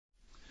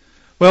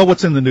Well,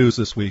 what's in the news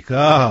this week?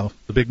 The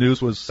big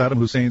news was Saddam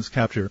Hussein's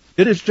capture.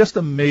 It is just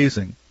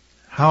amazing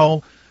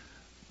how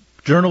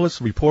journalists,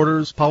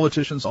 reporters,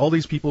 politicians, all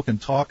these people can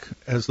talk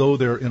as though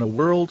they're in a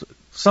world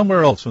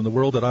somewhere else from the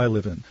world that I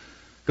live in.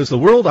 Because the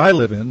world I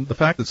live in, the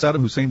fact that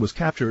Saddam Hussein was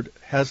captured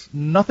has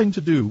nothing to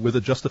do with a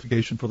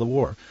justification for the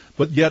war.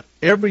 But yet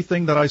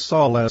everything that I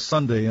saw last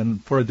Sunday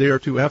and for a day or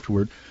two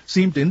afterward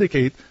seemed to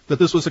indicate that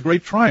this was a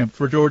great triumph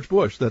for George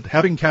Bush, that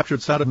having captured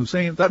Saddam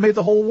Hussein, that made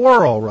the whole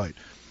war all right.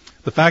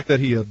 The fact that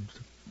he had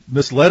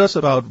misled us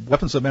about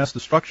weapons of mass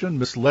destruction,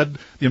 misled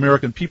the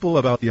American people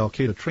about the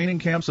al-Qaeda training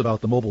camps, about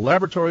the mobile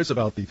laboratories,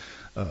 about the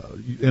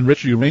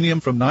enriched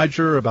uranium from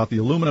Niger, about the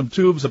aluminum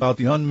tubes, about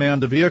the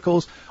unmanned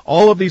vehicles,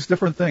 all of these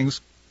different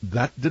things,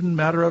 that didn't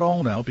matter at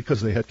all now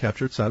because they had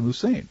captured Saddam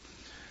Hussein.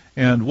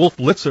 And Wolf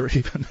Blitzer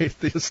even made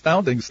the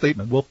astounding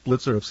statement, Wolf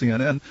Blitzer of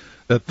CNN,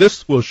 that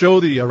this will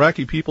show the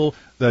Iraqi people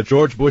that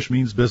George Bush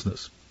means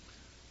business.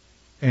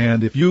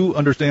 And if you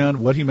understand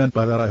what he meant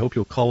by that, I hope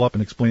you'll call up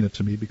and explain it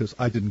to me because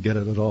I didn't get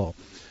it at all.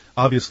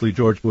 Obviously,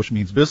 George Bush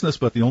means business,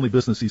 but the only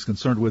business he's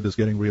concerned with is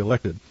getting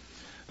reelected.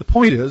 The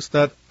point is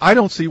that I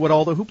don't see what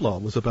all the hoopla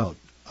was about.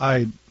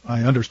 I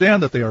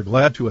understand that they are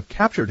glad to have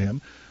captured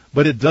him,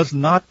 but it does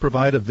not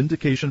provide a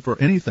vindication for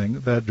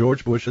anything that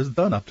George Bush has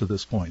done up to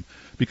this point,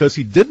 because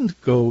he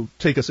didn't go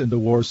take us into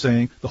war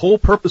saying the whole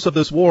purpose of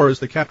this war is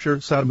to capture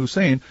Saddam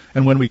Hussein,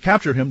 and when we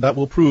capture him, that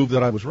will prove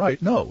that I was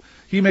right. No,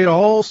 he made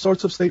all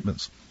sorts of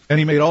statements, and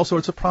he made all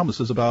sorts of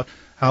promises about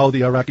how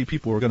the Iraqi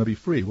people were going to be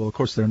free. Well, of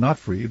course, they're not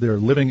free. They're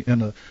living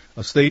in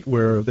a state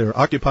where they're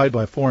occupied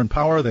by foreign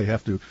power. They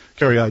have to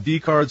carry ID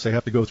cards. They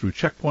have to go through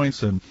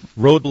checkpoints and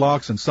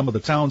roadblocks, and some of the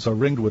towns are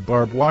ringed with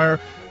barbed wire.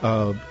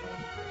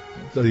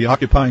 The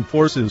occupying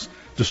force is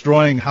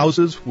destroying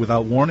houses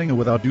without warning and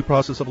without due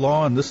process of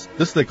law, and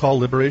this they call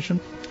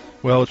liberation.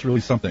 Well, it's really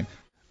something.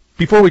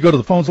 Before we go to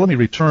the phones, let me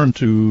return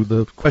to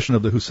the question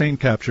of the Hussein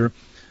capture.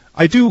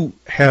 I do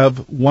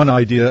have one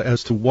idea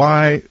as to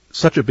why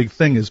such a big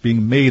thing is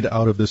being made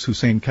out of this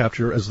Hussein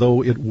capture, as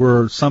though it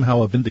were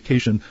somehow a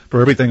vindication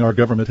for everything our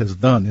government has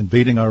done,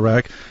 invading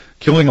Iraq,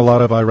 killing a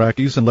lot of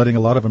Iraqis and letting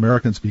a lot of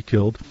Americans be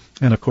killed,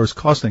 and of course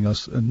costing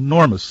us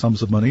enormous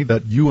sums of money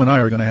that you and I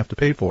are going to have to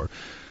pay for.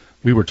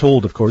 We were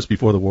told, of course,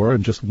 before the war,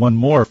 and just one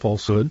more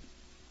falsehood,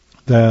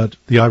 that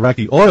the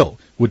Iraqi oil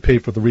would pay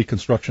for the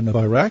reconstruction of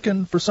Iraq,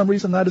 and for some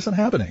reason that isn't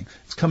happening.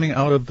 It's coming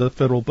out of the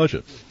federal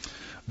budget.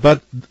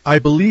 But I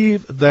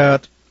believe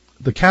that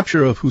the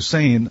capture of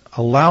Hussein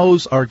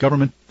allows our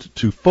government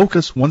to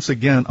focus once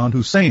again on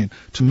Hussein,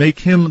 to make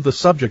him the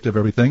subject of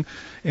everything,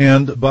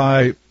 and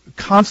by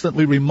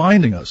constantly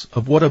reminding us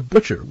of what a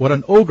butcher, what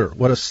an ogre,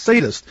 what a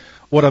sadist,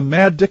 what a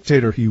mad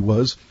dictator he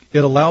was,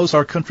 it allows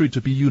our country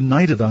to be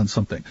united on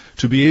something,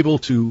 to be able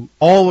to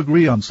all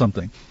agree on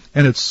something.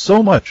 And it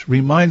so much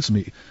reminds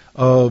me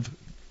of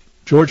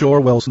George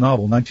Orwell's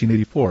novel,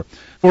 1984.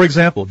 For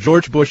example,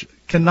 George Bush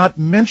cannot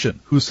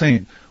mention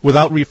Hussein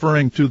without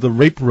referring to the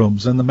rape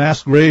rooms and the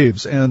mass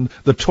graves and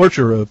the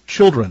torture of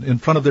children in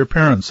front of their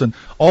parents and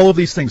all of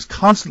these things,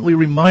 constantly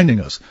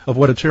reminding us of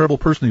what a terrible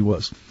person he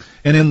was.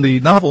 And in the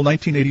novel,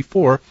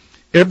 1984,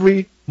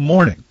 every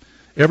morning,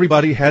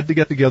 everybody had to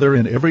get together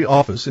in every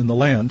office in the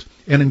land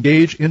and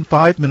engage in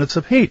 5 minutes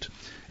of hate.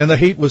 And the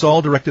hate was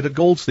all directed at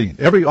Goldstein.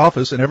 Every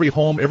office and every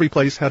home, every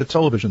place had a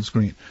television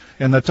screen.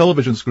 And that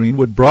television screen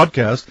would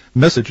broadcast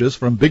messages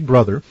from Big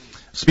Brother,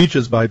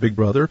 speeches by Big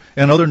Brother,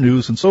 and other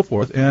news and so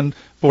forth. And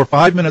for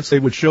 5 minutes they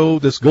would show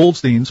this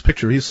Goldstein's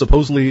picture. He's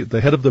supposedly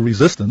the head of the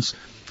resistance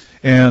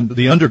and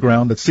the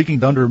underground that's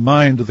seeking to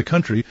undermine the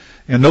country.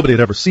 And nobody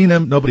had ever seen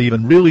him. Nobody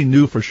even really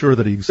knew for sure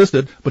that he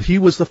existed. But he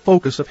was the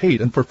focus of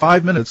hate. And for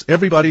 5 minutes,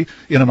 everybody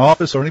in an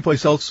office or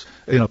anyplace else,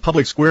 in a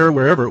public square,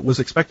 wherever, was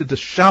expected to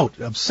shout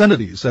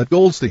obscenities at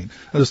Goldstein.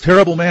 This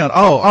terrible man,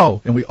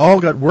 oh. And we all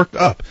got worked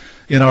up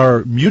in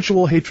our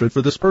mutual hatred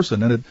for this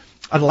person. And it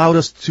allowed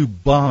us to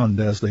bond,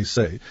 as they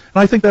say. And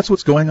I think that's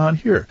what's going on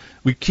here.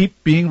 We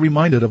keep being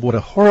reminded of what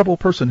a horrible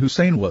person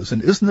Hussein was.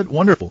 And isn't it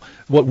wonderful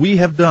what we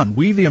have done?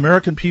 We, the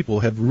American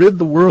people, have rid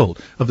the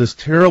world of this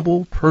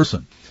terrible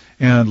person.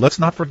 And let's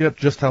not forget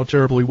just how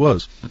terrible he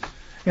was.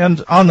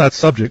 And on that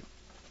subject,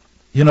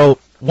 you know,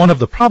 one of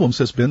the problems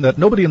has been that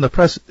nobody in the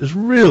press is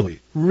really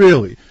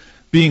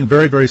being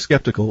very, very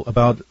skeptical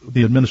about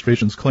the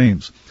administration's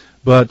claims.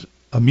 But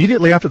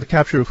immediately after the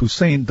capture of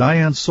Hussein,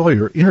 Diane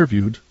Sawyer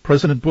interviewed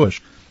President Bush,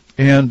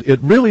 and it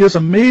really is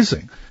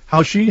amazing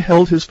how she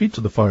held his feet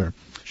to the fire.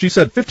 She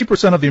said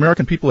 50% of the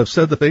American people have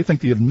said that they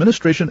think the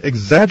administration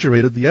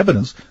exaggerated the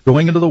evidence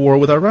going into the war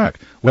with Iraq.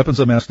 Weapons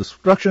of mass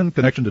destruction,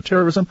 connection to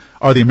terrorism.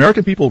 Are the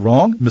American people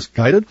wrong,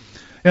 misguided?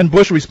 And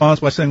Bush responds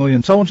by saying, well, the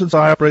intelligence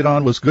I operate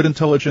on was good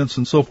intelligence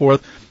and so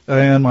forth,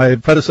 and my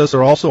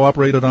predecessor also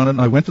operated on it,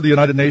 and I went to the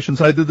United Nations,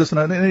 I did this,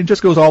 and it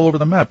just goes all over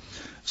the map.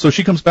 So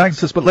she comes back and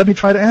says, but let me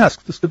try to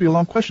ask. This could be a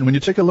long question. When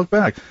you take a look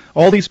back,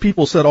 all these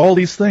people said all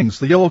these things,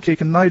 the yellow cake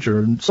in Niger,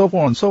 and so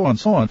on, so on,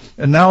 so on,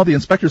 and now the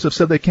inspectors have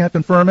said they can't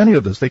confirm any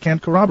of this. They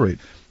can't corroborate.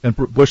 And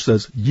Bush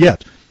says,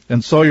 yet.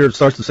 And Sawyer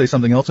starts to say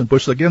something else, and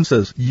Bush again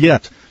says,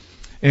 yet.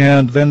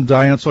 And then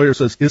Diane Sawyer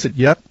says, is it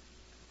yet?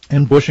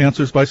 And Bush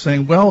answers by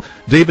saying, well,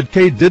 David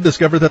K. did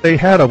discover that they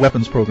had a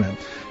weapons program.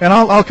 And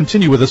I'll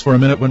continue with this for a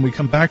minute when we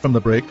come back from the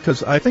break,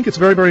 because I think it's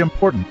very, very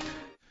important.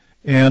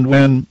 And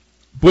when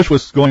Bush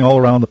was going all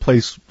around the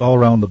place, all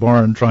around the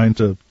barn, trying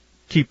to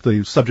keep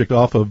the subject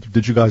off of,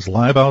 did you guys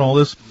lie about all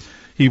this?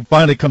 He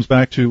finally comes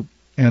back to,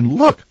 and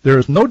look, there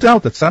is no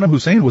doubt that Saddam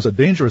Hussein was a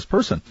dangerous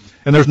person.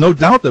 And there's no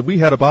doubt that we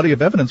had a body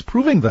of evidence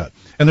proving that.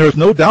 And there is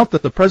no doubt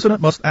that the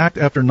president must act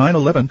after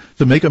 9/11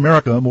 to make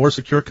America a more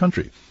secure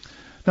country.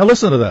 Now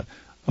listen to that.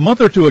 A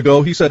month or two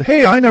ago, he said,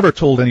 hey, I never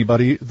told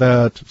anybody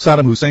that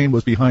Saddam Hussein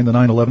was behind the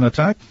 9/11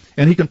 attack.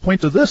 And he can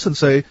point to this and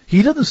say,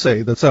 he didn't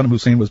say that Saddam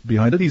Hussein was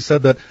behind it. He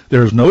said that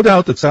there's no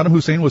doubt that Saddam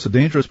Hussein was a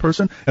dangerous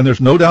person, and there's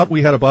no doubt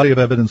we had a body of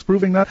evidence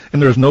proving that, and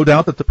there's no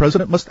doubt that the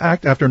president must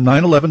act after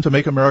 9/11 to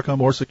make America a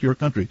more secure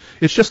country.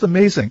 It's just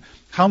amazing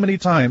how many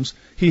times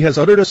he has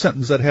uttered a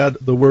sentence that had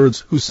the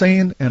words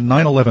Hussein and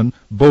 9/11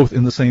 both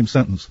in the same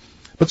sentence.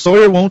 But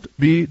Sawyer won't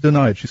be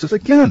denied. She says,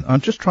 again,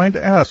 I'm just trying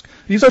to ask.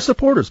 These are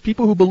supporters,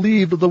 people who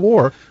believed the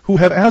war, who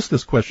have asked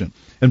this question.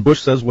 And Bush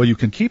says, well, you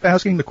can keep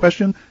asking the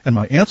question, and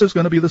my answer is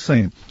going to be the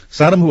same.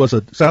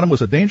 Saddam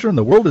was a danger, and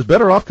the world is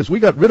better off because we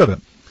got rid of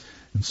him.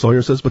 And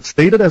Sawyer says, but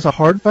stated as a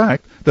hard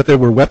fact that there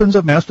were weapons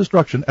of mass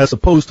destruction, as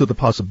opposed to the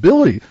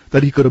possibility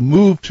that he could have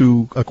moved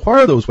to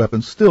acquire those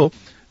weapons still.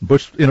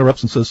 Bush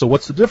interrupts and says, so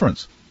what's the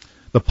difference?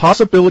 The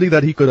possibility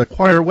that he could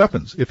acquire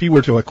weapons. If he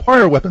were to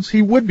acquire weapons,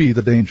 he would be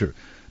the danger.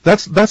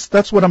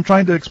 That's what I'm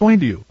trying to explain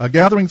to you. A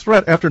gathering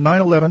threat after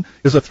 9/11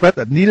 is a threat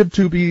that needed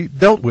to be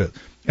dealt with.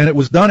 And it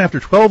was done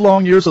after 12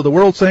 long years of the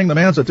world saying the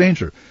man's a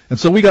danger. And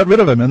so we got rid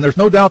of him. And there's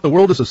no doubt the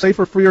world is a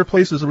safer, freer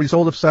place as a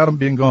result of Saddam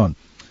being gone.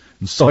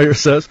 And Sawyer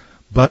says,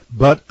 but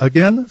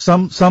again,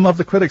 some of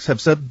the critics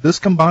have said this,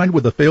 combined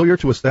with the failure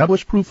to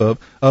establish proof of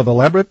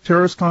elaborate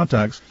terrorist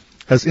contacts,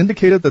 has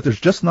indicated that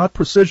there's just not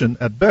precision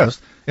at best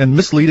and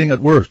misleading at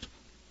worst.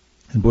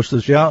 And Bush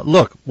says, yeah,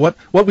 look, what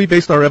we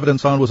based our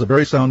evidence on was a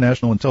very sound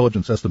national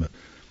intelligence estimate.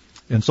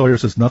 And Sawyer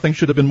says, nothing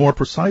should have been more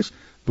precise.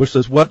 Bush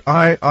says,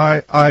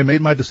 I made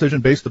my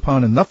decision based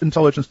upon enough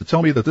intelligence to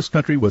tell me that this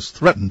country was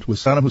threatened with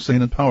Saddam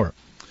Hussein in power.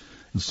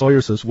 And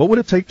Sawyer says, what would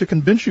it take to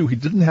convince you he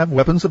didn't have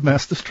weapons of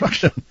mass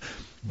destruction?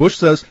 Bush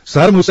says,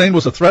 Saddam Hussein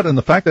was a threat, and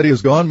the fact that he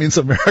is gone means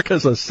America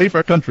is a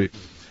safer country.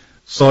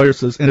 Sawyer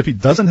says, and if he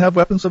doesn't have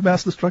weapons of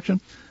mass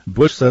destruction?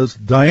 Bush says,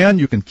 Diane,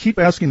 you can keep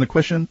asking the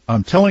question.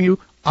 I'm telling you,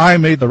 I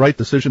made the right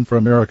decision for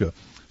America.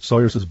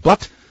 Sawyer says,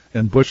 but,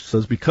 and Bush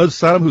says, because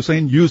Saddam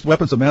Hussein used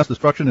weapons of mass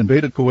destruction,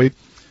 invaded Kuwait,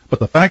 but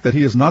the fact that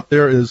he is not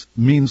there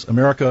means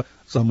America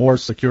is a more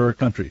secure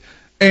country.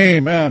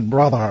 Amen,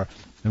 brother.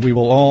 And we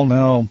will all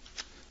now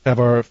have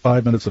our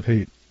 5 minutes of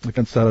hate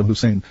against Saddam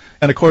Hussein.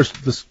 And of course,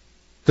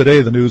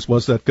 today the news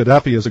was that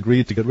Gaddafi has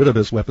agreed to get rid of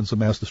his weapons of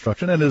mass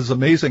destruction, and it is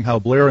amazing how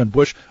Blair and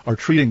Bush are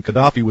treating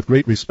Gaddafi with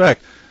great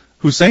respect.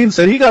 Hussein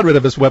said he got rid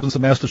of his weapons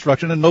of mass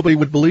destruction, and nobody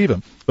would believe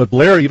him. But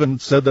Blair even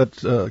said that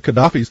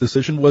Gaddafi's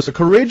decision was a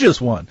courageous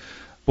one.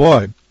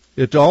 Boy,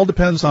 it all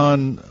depends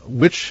on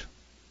which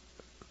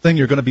thing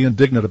you're going to be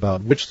indignant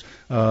about, which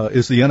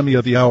is the enemy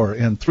of the hour.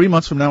 And 3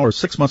 months from now or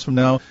 6 months from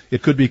now,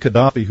 it could be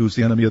Gaddafi who's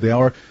the enemy of the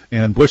hour,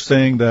 and Bush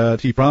saying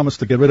that he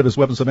promised to get rid of his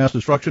weapons of mass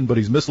destruction, but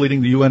he's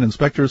misleading the UN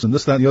inspectors and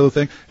this, that, and the other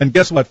thing. And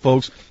guess what,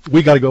 folks?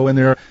 We got to go in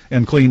there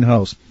and clean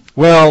house.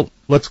 Well,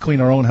 let's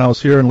clean our own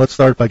house here, and let's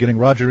start by getting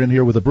Roger in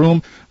here with a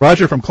broom.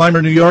 Roger from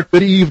Clymer, New York,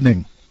 good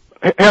evening.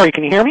 Harry,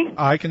 can you hear me?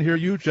 I can hear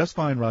you just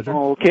fine, Roger.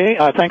 Okay,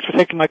 thanks for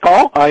taking my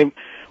call. I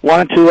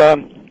wanted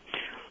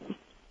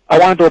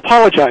to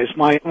apologize.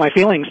 My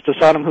feelings to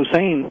Saddam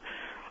Hussein.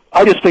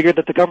 I just figured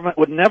that the government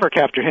would never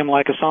capture him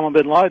like Osama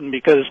bin Laden,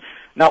 because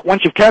now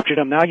once you've captured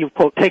him, now you've,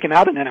 quote, taken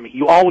out an enemy.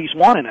 You always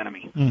want an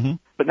enemy. Mm-hmm.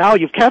 But now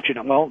you've captured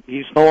him. Well,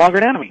 he's no longer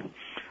an enemy.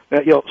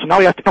 So now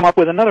we have to come up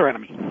with another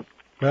enemy.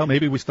 Well,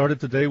 maybe we started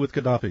today with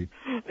Gaddafi.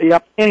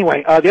 Yep.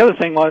 Anyway, the other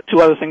thing,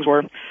 two other things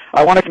were,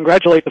 I want to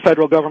congratulate the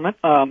federal government.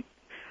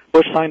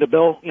 Bush signed a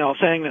bill,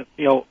 saying that,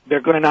 they're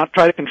going to now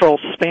try to control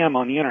spam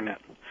on the Internet.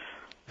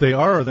 They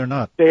are or they're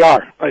not? They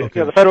are.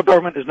 Okay. The federal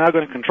government is now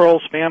going to control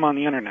spam on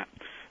the Internet.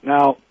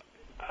 Now,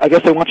 I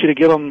guess they want you to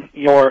give them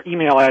your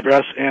email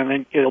address, and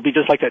then it'll be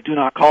just like that do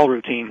not call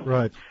routine.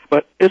 Right.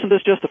 But isn't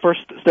this just the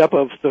first step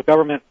of the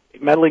government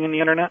meddling in the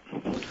Internet?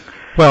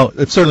 Well,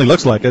 it certainly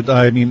looks like it.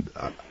 I mean,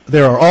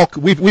 there are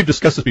we've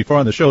discussed this before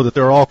on the show, that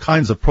there are all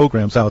kinds of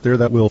programs out there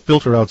that will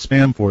filter out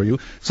spam for you.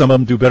 Some of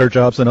them do better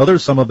jobs than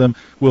others. Some of them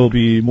will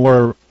be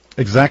more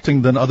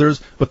exacting than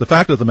others. But the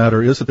fact of the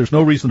matter is that there's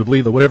no reason to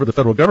believe that whatever the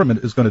federal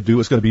government is going to do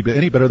is going to be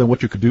any better than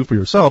what you could do for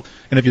yourself.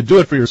 And if you do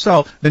it for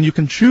yourself, then you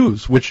can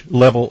choose which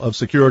level of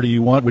security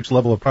you want, which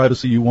level of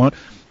privacy you want.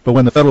 But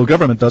when the federal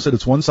government does it,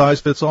 it's one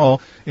size fits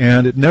all,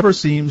 and it never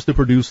seems to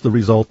produce the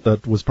result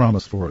that was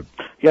promised for it.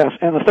 Yes,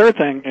 and the third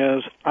thing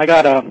is I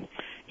got an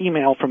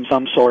email from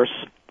some source,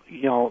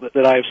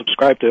 that I have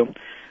subscribed to,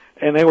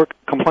 and they were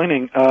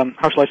complaining,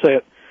 how shall I say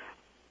it,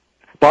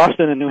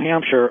 Boston and New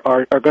Hampshire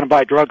are going to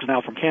buy drugs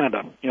now from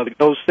Canada,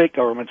 those state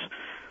governments,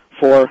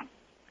 for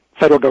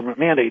federal government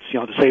mandates,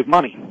 to save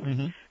money.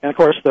 Mm-hmm. And, of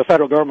course, the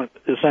federal government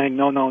is saying,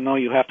 no,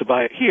 you have to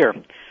buy it here.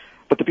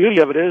 But the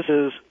beauty of it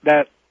is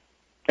that,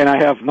 and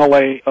I have no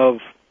way of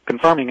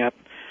confirming it,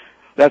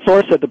 that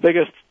source said the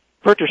biggest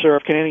purchaser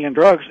of Canadian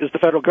drugs is the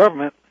federal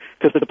government,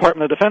 because the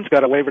Department of Defense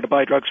got a waiver to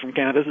buy drugs from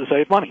Canada to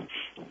save money.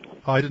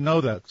 I didn't know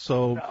that.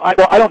 So I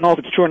don't know if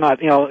it's true or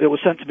not. You know, it was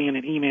sent to me in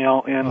an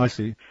email, and I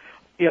see.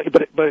 Yeah,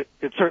 but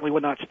it certainly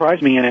would not surprise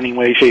me in any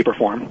way, shape, or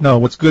form. No,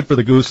 what's good for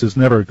the goose is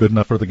never good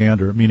enough for the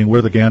gander, meaning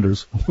we're the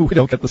ganders. We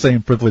don't get the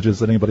same privileges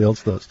that anybody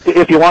else does.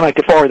 If you want, I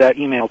could forward that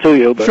email to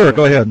you. But, sure,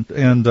 go ahead.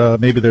 And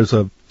maybe there's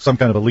some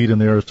kind of a lead in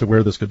there as to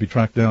where this could be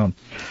tracked down.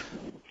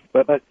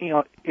 But you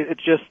know,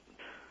 it's just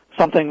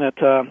something that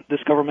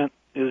this government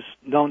is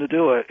known to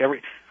do.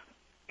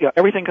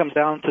 Everything comes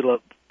down to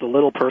the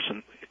little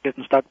person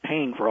getting stuck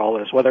paying for all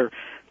this, whether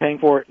paying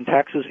for it in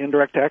taxes,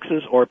 indirect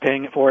taxes, or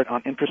paying for it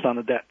on interest on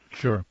the debt.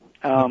 Sure.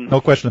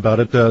 No question about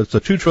it. It's a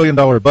 $2 trillion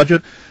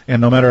budget,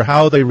 and no matter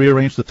how they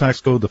rearrange the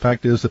tax code, the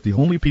fact is that the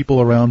only people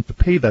around to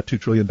pay that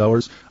 $2 trillion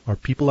are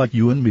people like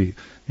you and me.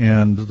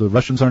 And the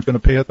Russians aren't going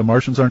to pay it, the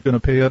Martians aren't going to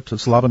pay it,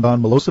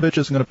 Slobodan Milosevic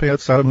isn't going to pay it,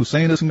 Saddam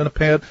Hussein isn't going to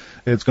pay it.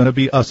 It's going to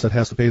be us that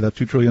has to pay that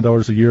 $2 trillion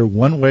a year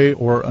one way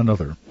or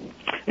another.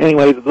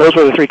 Anyway, those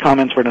were the 3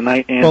 comments for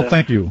tonight. And, well,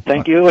 thank you.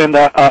 Thank you, and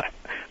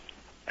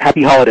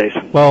happy holidays.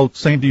 Well,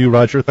 same to you,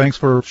 Roger. Thanks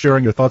for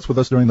sharing your thoughts with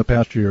us during the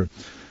past year.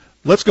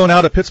 Let's go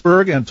now to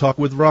Pittsburgh and talk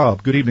with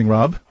Rob. Good evening,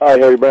 Rob. Hi,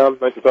 Harry Brown.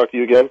 Nice to talk to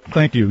you again.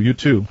 Thank you. You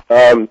too.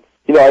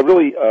 You know, I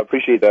really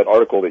appreciate that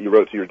article that you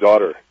wrote to your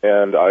daughter,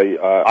 and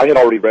I had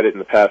already read it in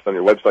the past on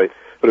your website,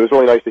 but it was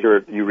really nice to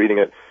hear you reading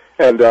it.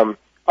 And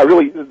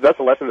that's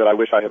a lesson that I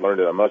wish I had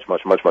learned at a much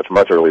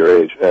earlier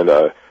age. And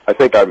I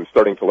think I'm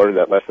starting to learn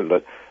that lesson,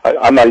 but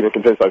I'm not even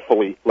convinced I've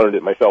fully learned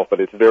it myself, but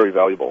it's very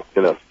valuable,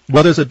 you know.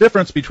 Well, there's a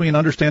difference between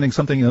understanding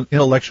something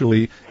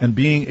intellectually and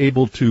being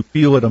able to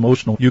feel it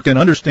emotionally. You can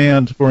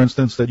understand, for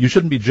instance, that you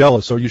shouldn't be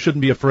jealous or you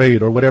shouldn't be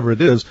afraid or whatever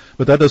it is,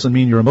 but that doesn't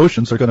mean your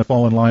emotions are going to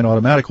fall in line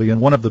automatically.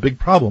 And one of the big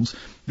problems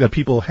that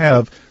people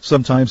have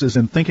sometimes is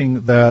in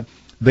thinking that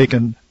they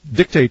can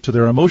dictate to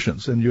their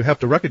emotions, and you have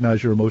to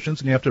recognize your emotions,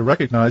 and you have to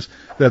recognize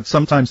that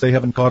sometimes they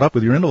haven't caught up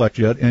with your intellect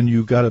yet, and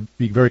you've got to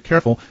be very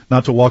careful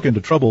not to walk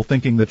into trouble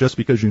thinking that just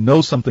because you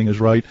know something is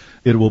right,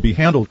 it will be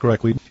handled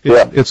correctly.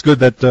 It's good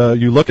that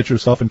you look at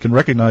yourself and can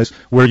recognize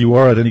where you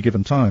are at any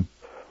given time.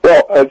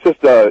 Well,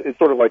 it's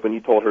sort of like when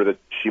you told her that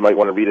she might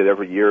want to read it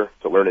every year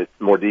to learn it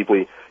more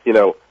deeply. You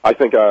know, I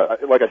think,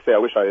 like I say, I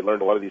wish I had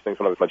learned a lot of these things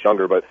when I was much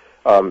younger, but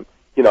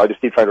you know, I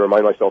just keep trying to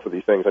remind myself of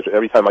these things.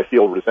 Every time I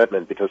feel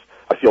resentment because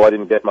I feel I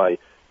didn't get my,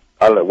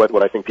 I don't know,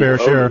 what I think people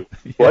fair share.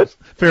 Me. What? Yes.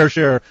 Fair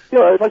share. You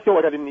know, if I feel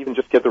like I didn't even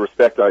just get the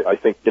respect I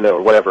think, you know,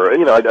 or whatever,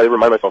 you know, I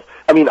remind myself.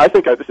 I mean, I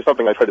think this is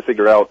something I tried to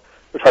figure out,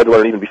 or tried to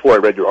learn even before I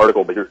read your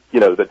article, but you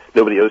know, that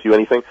nobody owes you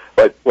anything.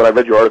 But when I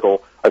read your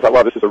article, I thought,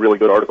 wow, this is a really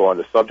good article on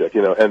this subject,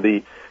 you know,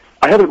 and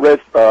I haven't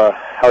read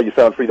How You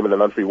Found Freedom in an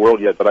Unfree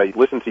World yet, but I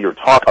listened to your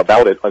talk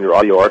about it on your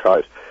audio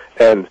archives,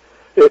 and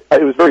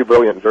it was very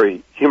brilliant,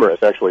 very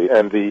humorous, actually,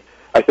 and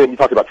I think you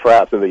talked about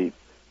traps, and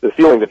the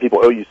feeling that people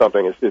owe you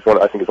something is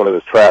one, I think, is one of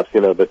those traps,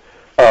 you know. But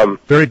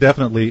very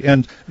definitely.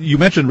 And you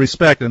mentioned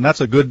respect, and that's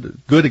a good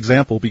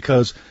example,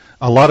 because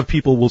a lot of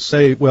people will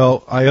say,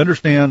 well, I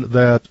understand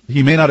that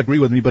he may not agree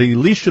with me, but he at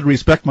least should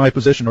respect my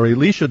position, or he at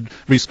least should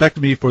respect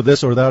me for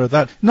this or that or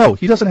that. No,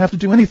 he doesn't have to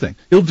do anything.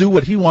 He'll do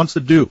what he wants to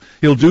do.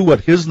 He'll do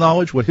what his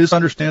knowledge, what his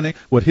understanding,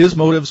 what his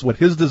motives, what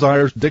his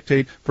desires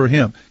dictate for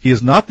him. He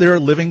is not there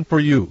living for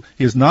you.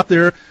 He is not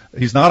there.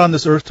 He's not on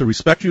this earth to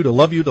respect you, to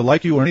love you, to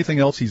like you, or anything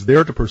else. He's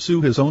there to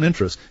pursue his own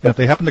interests. And if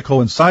they happen to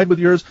coincide with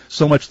yours,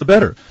 so much the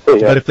better.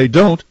 Yeah. But if they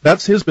don't,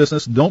 that's his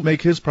business. Don't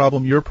make his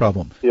problem your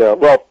problem. Yeah,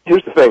 well,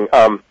 here's the thing.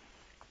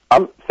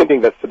 I'm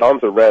thinking that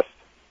Saddam's arrest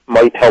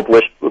might help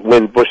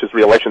win Bush's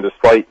reelection,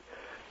 despite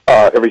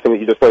everything that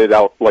you just pointed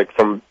out, like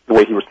from the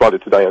way he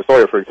responded to Diane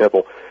Sawyer, for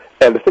example.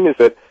 And the thing is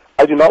that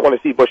I do not want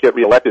to see Bush get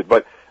reelected,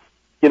 but,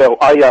 you know,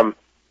 I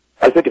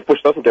think if Bush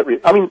doesn't get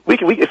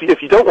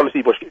if you don't want to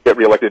see Bush get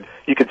reelected,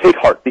 you can take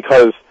heart,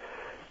 because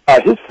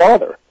his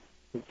father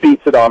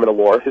beat Saddam in a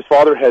war. His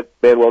father had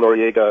Manuel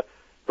Noriega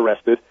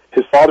arrested.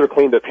 His father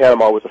claimed that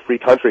Panama was a free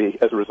country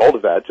as a result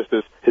of that, just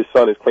as his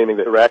son is claiming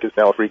that Iraq is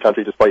now a free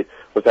country despite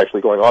what's actually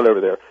going on over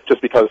there,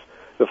 just because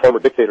the former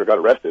dictator got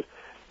arrested.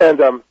 And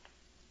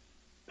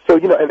so,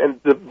 you know,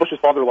 and Bush's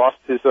father lost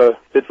his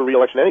bid for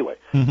re-election anyway.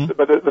 Mm-hmm.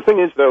 But the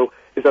thing is, though,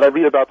 is that I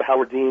read about the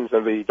Howard Deans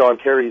and the John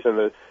Kerrys and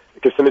the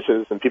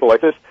Kuciniches and people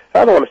like this.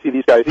 I don't want to see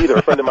these guys either.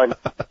 A friend of mine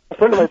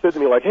said to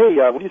me, like, hey,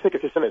 what do you think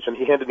of Kucinich? And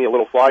he handed me a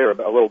little flyer,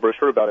 a little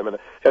brochure about him. And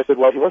I said,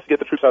 well, he wants to get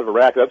the troops out of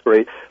Iraq. That's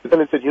great. But then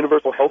it said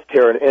universal health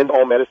care and end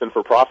all medicine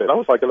for profit. I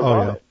was like, going to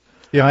buy it.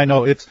 Yeah, I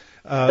know. It's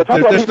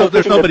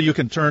there's nobody you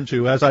can turn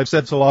to. As I've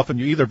said so often,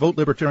 you either vote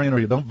Libertarian or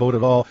you don't vote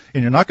at all.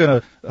 And you're not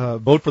going to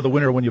vote for the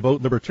winner when you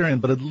vote Libertarian,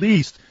 but at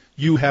least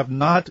you have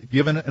not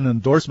given an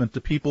endorsement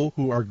to people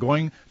who are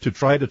going to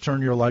try to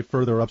turn your life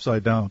further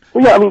upside down.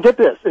 Well, yeah, I mean, get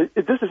this.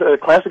 This is a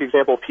classic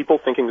example of people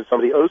thinking that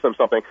somebody owes them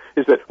something,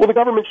 is that, well, the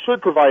government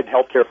should provide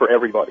health care for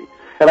everybody.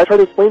 And I try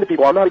to explain to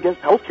people, I'm not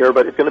against health care,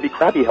 but it's going to be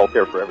crappy health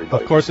care for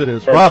everybody. Of course it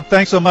is. Rob,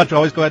 thanks so much.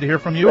 Always glad to hear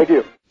from you. Thank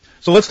you.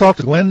 So let's talk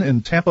to Glenn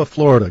in Tampa,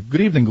 Florida.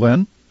 Good evening,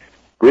 Glenn.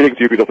 Greetings,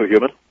 you beautiful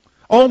human.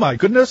 Oh my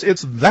goodness,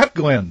 it's that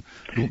Glenn.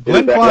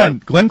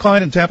 Glenn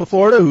Klein in Tampa,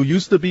 Florida, who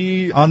used to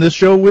be on this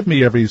show with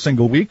me every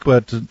single week,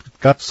 but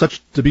got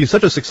to be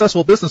such a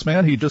successful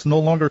businessman, he just no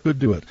longer could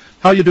do it.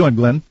 How you doing,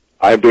 Glenn?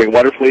 I am doing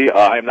wonderfully.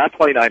 I am not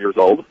 29 years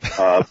old,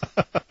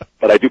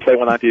 but I do play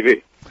one on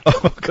TV.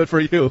 Oh, good for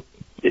you.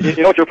 You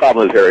know what your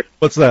problem is, Harry?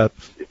 What's that?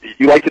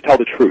 You like to tell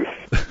the truth.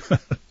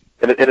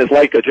 and it's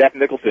like Jack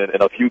Nicholson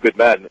and A Few Good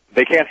Men.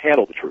 They can't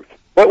handle the truth.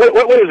 What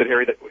is it,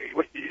 Harry?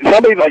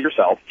 Somebody like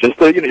yourself, just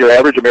your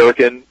average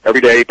American,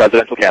 everyday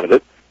presidential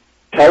candidate,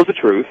 tells the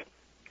truth,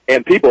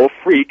 and people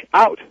freak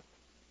out.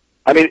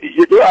 I mean,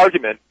 your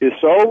argument is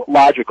so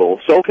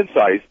logical, so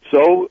concise,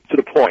 so to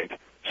the point,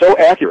 so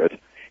accurate,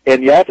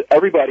 and yet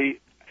everybody,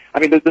 I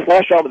mean, this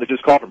last gentleman that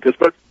just called from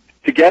Pittsburgh,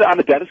 to get on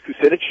the Dennis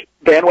Kucinich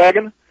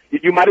bandwagon,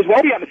 you might as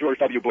well be on the George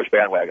W. Bush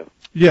bandwagon.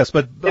 Yes,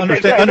 but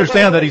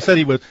understand that he said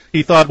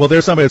he thought, well,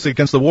 there's somebody that's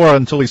against the war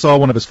until he saw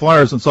one of his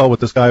flyers and saw what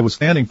this guy was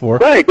standing for.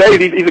 Right.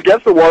 He's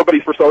against the war, but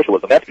he's for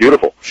socialism. That's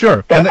beautiful.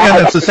 Sure. And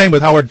it's the same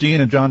with Howard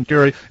Dean and John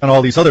Kerry and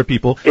all these other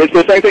people. It's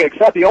the same thing,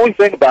 except the only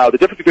thing about the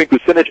difference between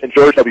Kucinich and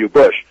George W.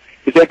 Bush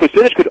is that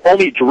Kucinich could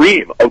only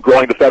dream of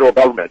growing the federal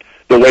government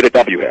the way that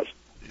W has.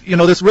 You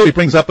know, this really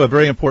brings up a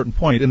very important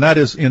point, and that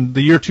is in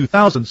the year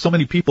 2000, so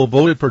many people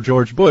voted for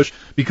George Bush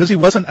because he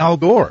wasn't Al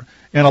Gore.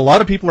 And a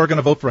lot of people are going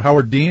to vote for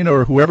Howard Dean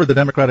or whoever the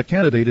Democratic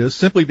candidate is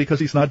simply because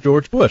he's not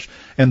George Bush.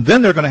 And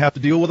then they're going to have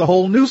to deal with a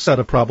whole new set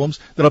of problems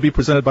that will be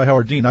presented by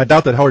Howard Dean. I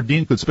doubt that Howard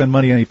Dean could spend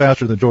money any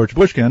faster than George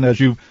Bush can, as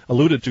you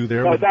alluded to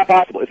there. No, it's not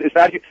possible. It's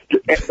not.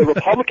 The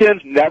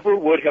Republicans never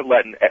would have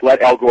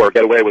let Al Gore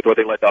get away with what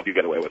they let W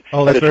get away with.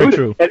 Oh, that's very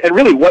true. And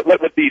really, what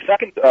the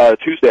second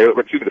Tuesday,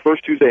 the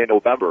first Tuesday in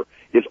November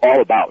is all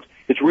about,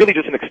 it's really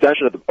just an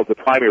extension of the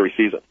primary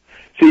season.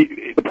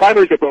 See, the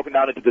primaries get broken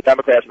down into the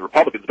Democrats and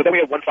Republicans, but then we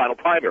have one final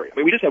primary. I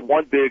mean, we just have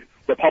one big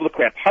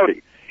Republican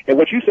party. And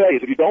what you say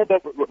is if you don't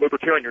vote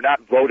Libertarian, you're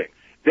not voting.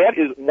 That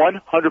is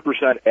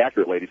 100%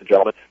 accurate, ladies and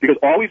gentlemen, because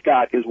all we've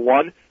got is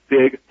one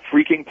big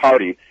freaking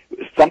party.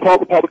 Some call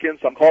it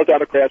Republicans, some call it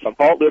Democrats, some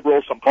call it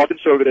liberals, some call it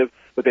conservative,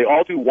 but they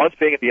all do one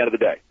thing at the end of the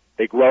day.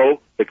 They grow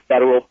the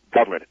federal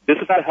government. This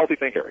is not a healthy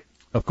thing, Harry.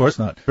 Of course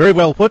not. Very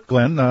well put,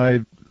 Glenn.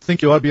 I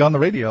think you ought to be on the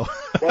radio.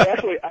 Well,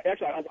 actually, I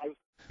was...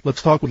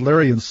 Let's talk with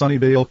Larry in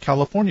Sunnyvale,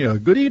 California.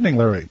 Good evening,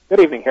 Larry. Good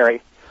evening,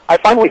 Harry. I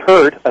finally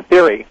heard a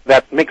theory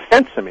that makes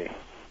sense to me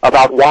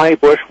about why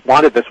Bush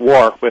wanted this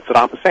war with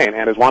Saddam Hussein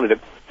and has wanted it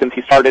since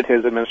he started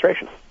his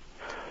administration.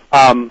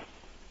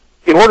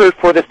 In order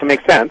for this to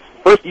make sense,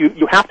 first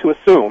you have to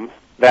assume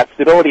that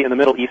stability in the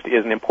Middle East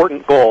is an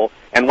important goal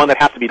and one that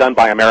has to be done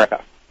by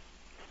America.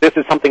 This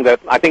is something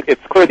that I think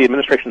it's clear the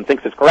administration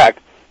thinks is correct.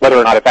 Whether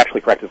or not it's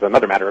actually correct is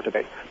another matter of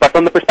debate. But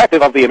from the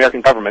perspective of the American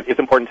government, it's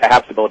important to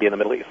have stability in the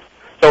Middle East.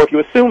 So if you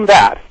assume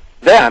that,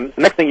 then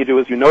the next thing you do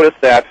is you notice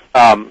that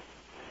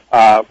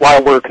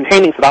while we're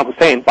containing Saddam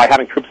Hussein by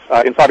having troops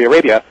in Saudi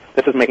Arabia,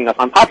 this is making us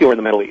unpopular in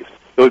the Middle East.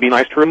 It would be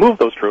nice to remove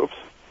those troops.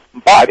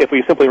 But if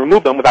we simply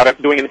remove them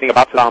without doing anything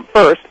about Saddam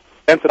first,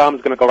 then Saddam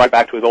is going to go right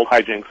back to his old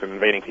hijinks and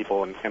invading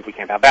people, and we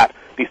can't have that,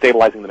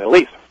 destabilizing the Middle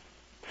East.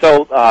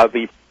 So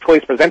the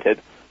choice presented,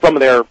 from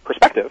their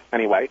perspective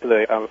anyway, to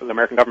the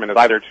American government is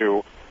either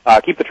to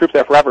keep the troops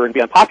there forever and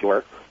be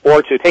unpopular,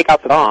 or to take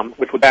out Saddam,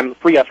 which would then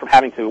free us from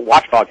having to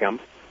watchdog him,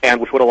 and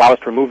which would allow us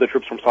to remove the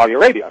troops from Saudi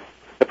Arabia.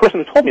 The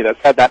person who told me this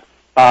said that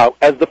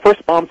as the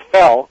first bombs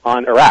fell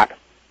on Iraq,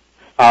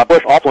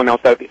 Bush also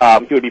announced that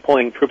he would be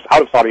pulling troops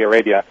out of Saudi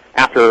Arabia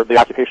after the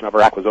occupation of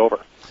Iraq was over.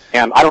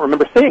 And I don't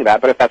remember seeing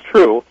that, but if that's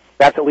true,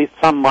 that's at least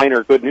some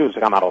minor good news to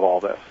come out of all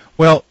this.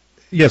 Well,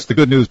 yes, the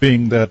good news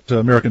being that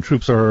American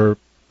troops are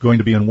going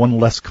to be in one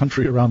less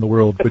country around the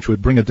world, which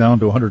would bring it down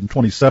to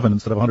 127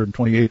 instead of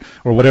 128,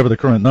 or whatever the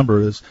current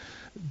number is.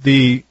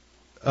 The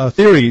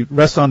theory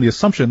rests on the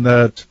assumption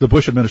that the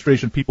Bush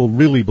administration people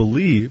really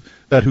believe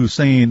that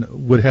Hussein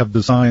would have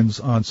designs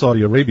on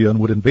Saudi Arabia and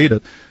would invade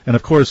it. And,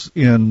 of course,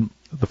 in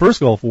the first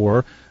Gulf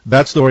War,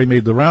 that story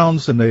made the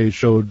rounds, and they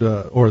showed,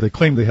 or they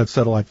claimed they had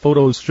satellite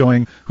photos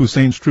showing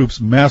Hussein's troops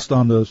massed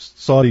on the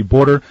Saudi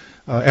border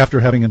after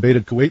having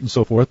invaded Kuwait and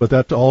so forth, but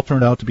that all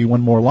turned out to be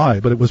one more lie.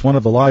 But it was one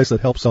of the lies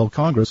that helped sell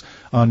Congress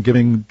on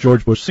giving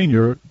George Bush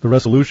Sr. the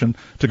resolution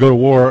to go to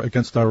war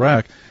against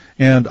Iraq.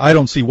 And I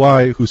don't see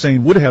why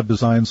Hussein would have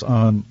designs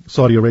on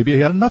Saudi Arabia.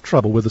 He had enough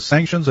trouble with the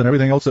sanctions and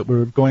everything else that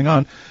were going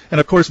on. And,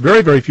 of course,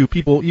 very, very few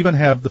people even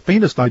have the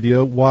faintest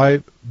idea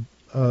why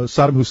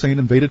Saddam Hussein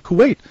invaded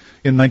Kuwait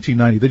in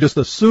 1990. They just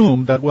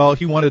assumed that, well,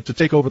 he wanted to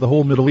take over the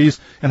whole Middle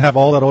East and have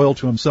all that oil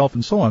to himself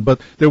and so on.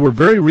 But there were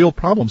very real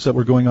problems that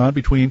were going on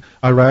between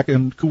Iraq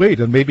and Kuwait,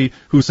 and maybe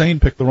Hussein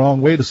picked the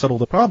wrong way to settle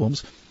the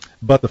problems.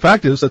 But the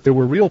fact is that there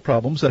were real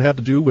problems that had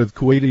to do with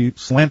Kuwaiti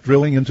slant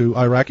drilling into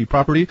Iraqi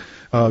property,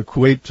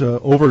 Kuwait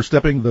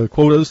overstepping the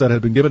quotas that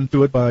had been given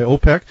to it by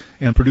OPEC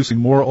and producing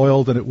more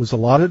oil than it was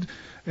allotted,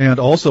 and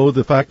also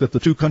the fact that the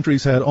two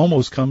countries had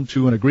almost come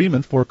to an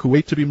agreement for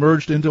Kuwait to be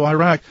merged into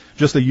Iraq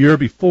just a year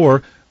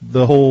before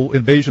the whole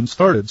invasion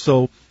started.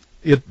 So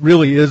it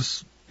really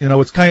is You know,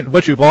 it's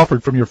what you've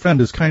offered from your friend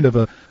is kind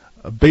of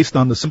based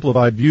on the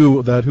simplified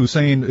view that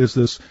Hussein is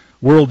this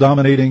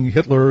world-dominating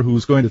Hitler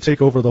who's going to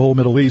take over the whole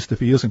Middle East if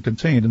he isn't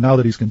contained. And now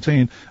that he's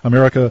contained,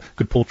 America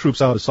could pull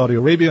troops out of Saudi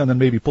Arabia and then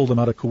maybe pull them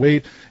out of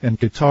Kuwait and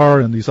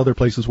Qatar and these other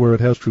places where it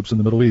has troops in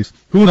the Middle East.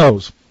 Who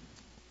knows?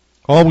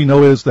 All we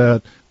know is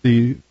that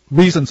the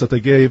reasons that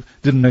they gave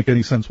didn't make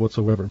any sense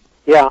whatsoever.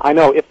 Yeah, I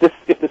know. If this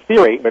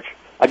theory, which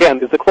again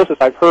is the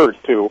closest I've heard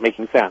to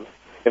making sense,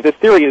 if this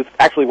theory is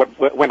actually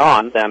what went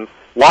on, then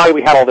why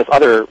we had all this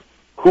other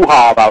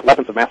hoo-ha about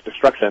weapons of mass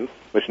destruction,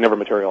 which never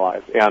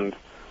materialized, and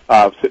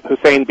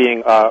Hussein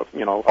being a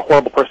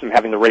horrible person,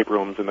 having the rape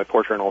rooms and the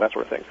torture and all that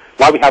sort of thing.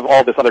 Why we have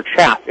all this other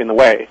chaff in the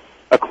way,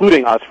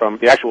 occluding us from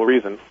the actual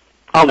reason,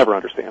 I'll never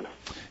understand.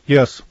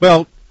 Yes.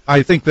 Well,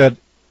 I think that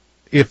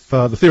if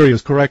the theory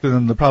is correct,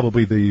 then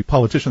probably the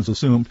politicians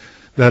assumed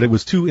that it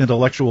was too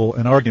intellectual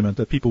an argument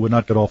that people would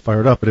not get all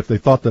fired up. But if they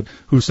thought that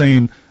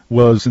Hussein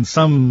was in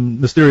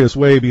some mysterious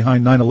way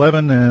behind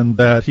 9/11 and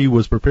that he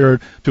was prepared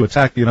to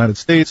attack the United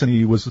States and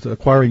he was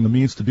acquiring the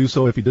means to do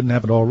so if he didn't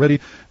have it already,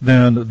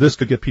 then this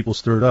could get people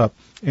stirred up.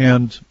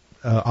 And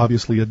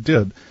obviously it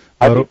did.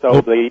 I think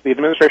so. The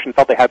administration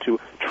felt they had to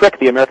trick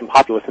the American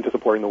populace into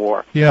supporting the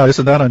war. Yeah,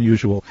 isn't that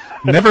unusual?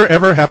 Never,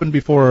 ever happened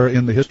before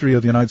in the history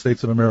of the United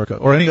States of America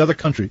or any other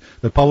country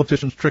that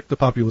politicians tricked the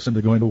populace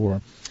into going to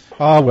war.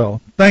 Ah,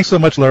 well. Thanks so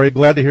much, Larry.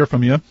 Glad to hear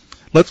from you.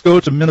 Let's go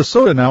to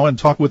Minnesota now and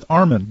talk with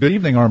Armin. Good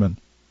evening, Armin.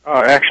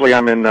 Actually,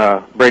 I'm in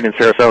Braden,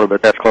 Sarasota,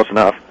 but that's close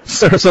enough.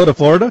 Sarasota,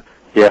 Florida?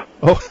 Yeah.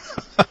 Oh,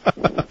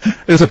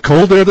 is it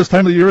cold there this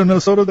time of the year in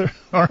Minnesota there,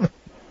 Armin?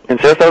 In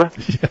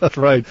Sarasota? Yeah, that's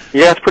right.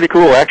 Yeah, it's pretty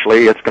cool,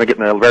 actually. It's going to get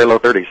in the very low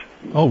 30s.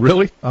 Oh,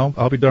 really?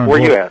 I'll be darned.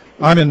 Where are you at?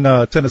 I'm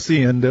in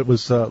Tennessee, and it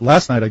was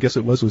last night, I guess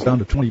it was down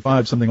to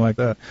 25, something like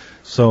that.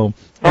 So,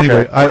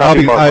 anyway,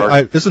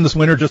 okay. Isn't this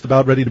winter just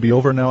about ready to be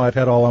over now? I've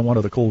had all I want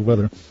of the cold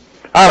weather.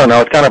 I don't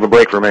know. It's kind of a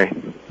break for me.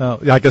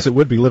 Yeah, I guess it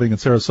would be living in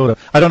Sarasota.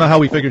 I don't know how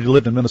we figured you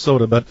lived in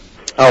Minnesota, but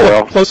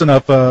close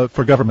enough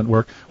for government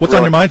work. What's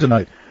on your mind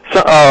tonight? So,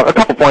 a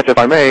couple points, if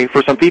I may,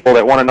 for some people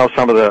that want to know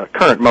some of the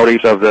current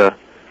motives of the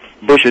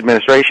Bush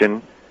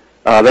administration.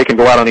 They can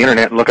go out on the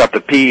internet and look up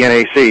the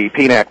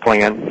PNAC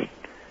plan,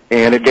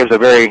 and it gives a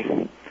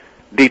very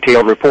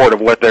detailed report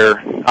of what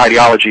their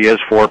ideology is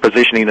for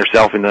positioning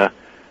themselves in the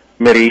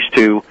Mideast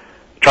to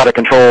try to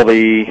control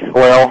the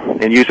oil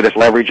and use it as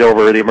leverage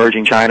over the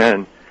emerging China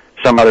and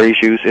some other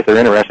issues if they're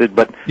interested.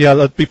 But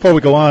yeah, before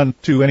we go on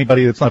to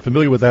anybody that's not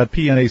familiar with that,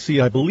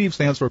 PNAC, I believe,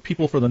 stands for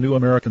People for the New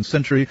American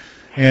Century.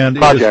 And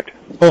Project.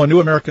 Project for a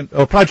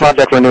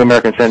New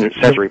American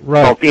Century.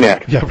 Right. Oh,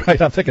 PNAC. Yeah,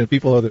 right. I'm thinking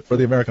People for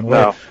the American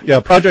Way. No. Yeah,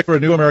 Project for a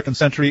New American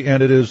Century,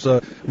 and it is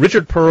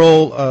Richard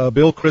Pearl,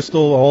 Bill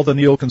Kristol, all the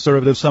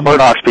neoconservatives.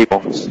 Murdoch's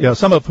people. Yeah,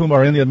 some of whom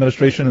are in the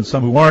administration and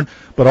some who aren't,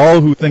 but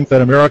all who think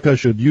that America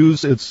should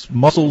use its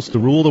muscles to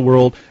rule the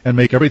world and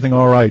make everything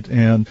all right.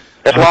 And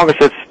as long as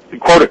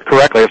it's, quote it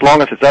correctly, as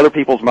long as it's other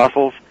people's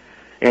muscles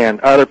and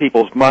other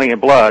people's money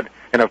and blood,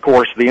 and of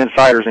course the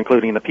insiders,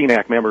 including the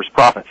PNAC members'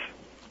 profits.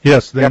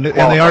 Yes, and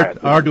they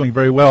are doing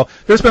very well.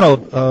 There's been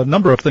a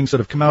number of things that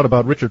have come out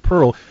about Richard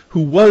Pearl,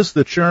 who was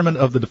the chairman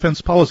of the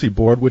Defense Policy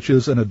Board, which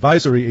is an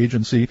advisory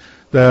agency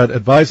that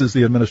advises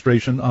the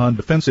administration on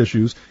defense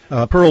issues.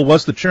 Pearl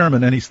was the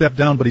chairman, and he stepped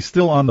down, but he's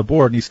still on the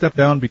board, and he stepped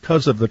down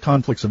because of the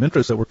conflicts of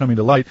interest that were coming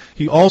to light.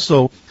 He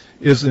also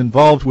is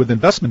involved with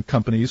investment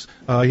companies.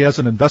 He has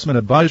an investment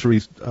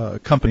advisory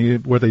company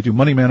where they do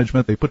money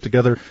management. They put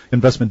together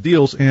investment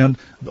deals, and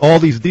all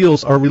these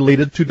deals are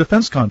related to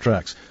defense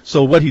contracts.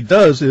 So what he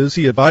does is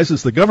he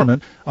advises the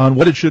government on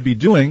what it should be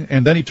doing,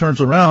 and then he turns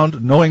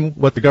around, knowing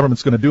what the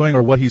government's going to do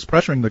or what he's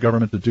pressuring the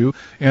government to do,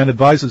 and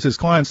advises his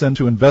clients then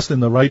to invest in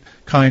the right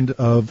kind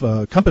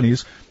of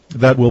companies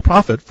that will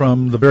profit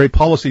from the very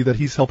policy that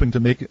he's helping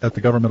to make at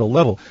the governmental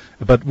level.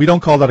 But we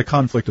don't call that a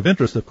conflict of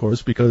interest, of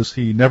course, because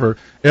he never,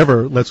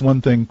 ever lets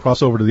one thing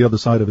cross over to the other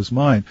side of his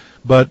mind.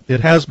 But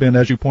it has been,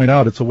 as you point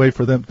out, it's a way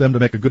for them to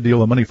make a good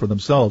deal of money for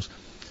themselves.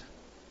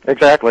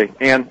 Exactly.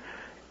 And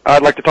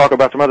I'd like to talk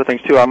about some other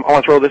things, too. I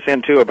want to throw this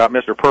in, too, about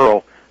Mr.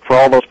 Pearl. For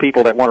all those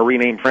people that want to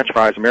rename French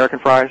fries American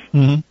fries,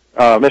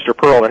 Mr.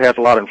 Pearl, that has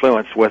a lot of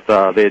influence with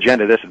the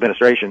agenda of this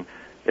administration,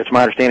 it's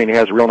my understanding he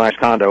has a real nice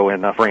condo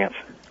in France.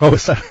 Oh,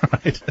 is that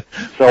right?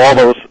 So all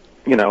those,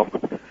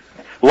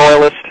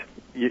 loyalists,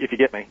 if you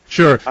get me.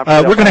 Sure.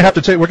 We're going to have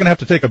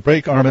to take a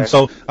break, Armin. Okay.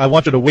 So I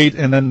want you to wait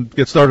and then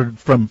get started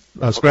from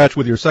scratch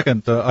with your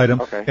second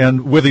item. Okay.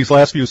 And with these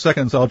last few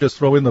seconds, I'll just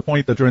throw in the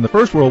point that during the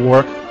First World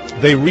War,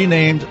 they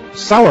renamed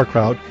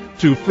sauerkraut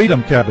to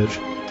freedom cabbage,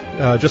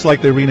 just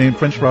like they renamed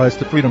French fries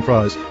to freedom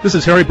fries. This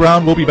is Harry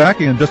Brown. We'll be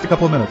back in just a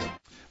couple of minutes.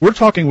 We're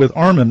talking with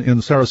Armin in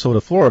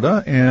Sarasota,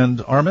 Florida.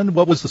 And Armin,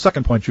 what was the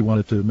second point you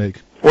wanted to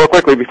make? Well,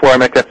 quickly, before I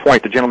make that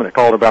point, the gentleman that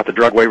called about the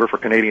drug waiver for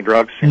Canadian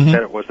drugs, he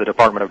said it was the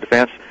Department of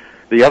Defense.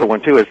 The other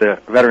one, too, is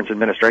the Veterans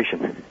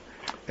Administration.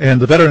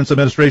 And the Veterans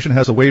Administration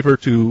has a waiver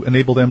to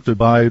enable them to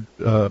buy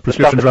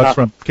prescription drugs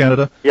from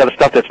Canada? Yeah, the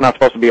stuff that's not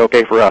supposed to be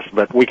okay for us,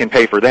 but we can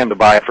pay for them to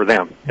buy it for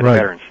them, the right.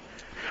 veterans.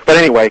 But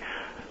anyway,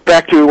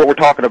 back to what we're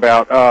talking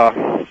about,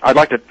 I'd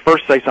like to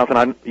first say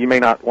something. You may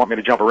not want me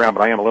to jump around,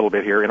 but I am a little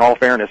bit here. In all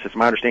fairness, it's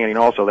my understanding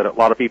also that a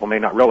lot of people may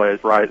not realize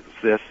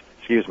this,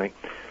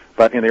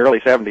 but in the early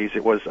 70s,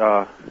 it was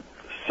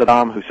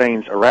Saddam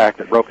Hussein's Iraq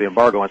that broke the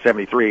embargo in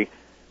 73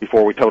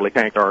 before we totally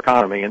tanked our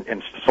economy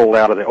and sold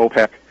out of the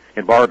OPEC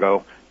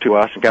embargo to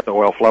us and kept the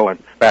oil flowing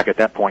back at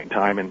that point in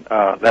time, and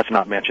that's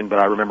not mentioned, but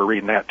I remember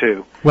reading that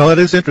too. Well, it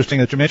is interesting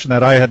that you mentioned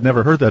that. I had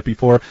never heard that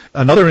before.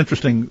 Another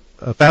interesting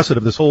facet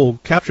of this whole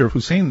capture of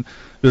Hussein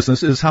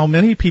business is how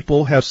many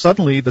people have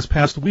suddenly, this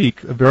past week,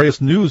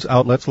 various news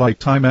outlets like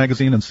Time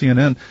Magazine and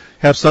CNN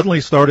have suddenly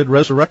started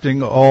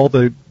resurrecting all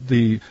the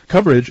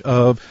coverage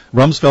of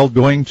Rumsfeld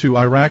going to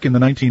Iraq in the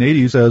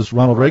 1980s as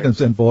Ronald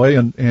Reagan's envoy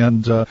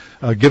and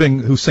giving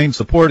Hussein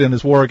support in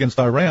his war against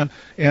Iran.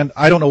 And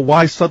I don't know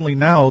why suddenly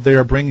now they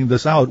are bringing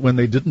this out when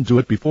they didn't do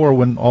it before,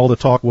 when all the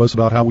talk was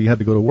about how we had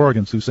to go to war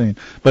against Hussein.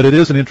 But it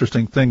is an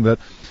interesting thing that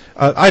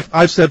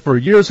I've said for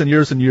years and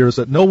years and years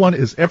that no one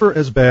is ever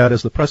as bad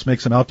as the press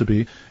makes him out to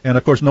be, and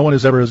of course no one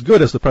is ever as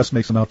good as the press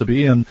makes him out to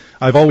be, and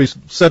I've always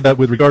said that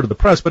with regard to the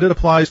press, but it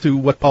applies to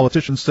what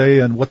politicians say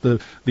and what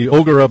the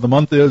ogre of the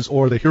month is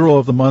or the hero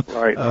of the month.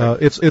 Right.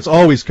 It's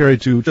always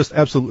carried to just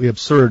absolutely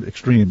absurd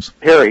extremes.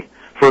 Harry,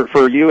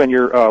 for you and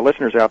your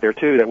listeners out there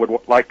too that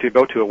would like to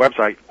go to a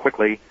website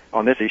quickly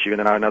on this issue, and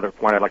then another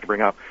point I'd like to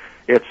bring up,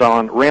 it's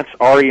on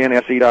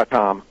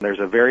rense.com. There's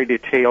a very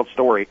detailed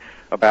story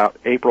about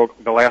April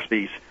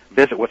Gillespie's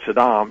visit with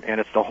Saddam, and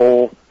it's the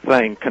whole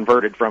thing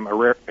converted from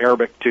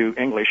Arabic to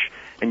English,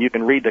 and you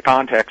can read the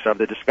context of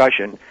the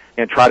discussion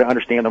and try to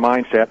understand the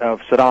mindset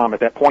of Saddam at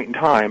that point in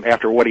time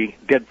after what he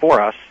did for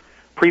us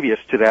previous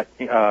to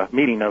that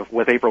meeting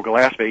with April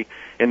Gillespie,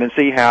 and then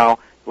see how,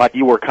 like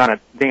you were kind of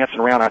dancing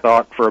around, I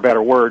thought, for a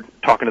better word,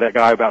 talking to that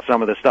guy about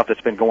some of the stuff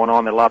that's been going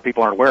on that a lot of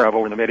people aren't aware of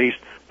over in the Mideast,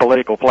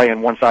 political play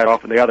in one side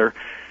off of the other,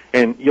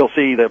 and you'll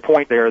see the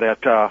point there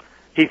that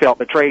he felt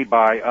betrayed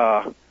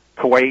by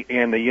Kuwait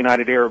and the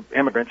United Arab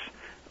Immigrants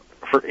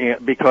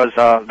because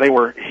they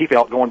were, he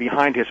felt, going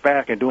behind his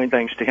back and doing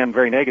things to him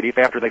very negative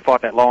after they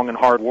fought that long and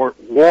hard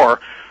war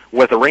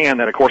with Iran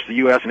that, of course, the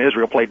U.S. and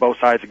Israel played both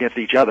sides against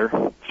each other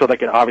so they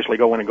could obviously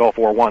go in and Gulf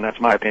War I.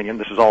 That's my opinion.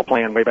 This is all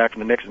planned way back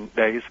from the Nixon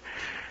days.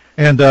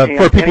 And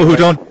for people who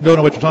don't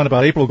know what you're talking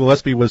about, April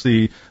Gillespie was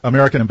the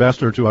American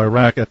ambassador to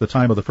Iraq at the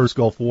time of the first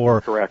Gulf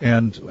War. Correct.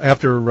 And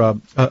after,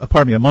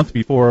 a month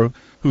before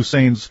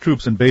Hussein's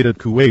troops invaded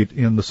Kuwait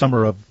in the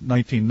summer of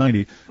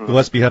 1990,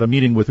 Gillespie had a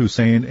meeting with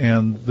Hussein,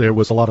 and there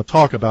was a lot of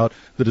talk about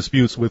the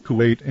disputes with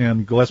Kuwait,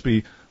 and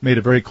Gillespie made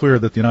it very clear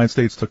that the United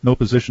States took no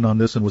position on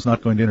this and was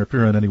not going to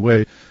interfere in any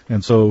way.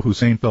 And so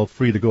Hussein felt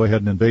free to go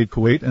ahead and invade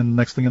Kuwait, and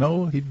next thing you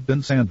know, he'd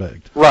been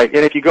sandbagged. Right,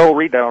 and if you go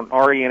read that on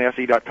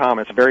rense.com,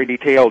 it's very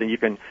detailed, and you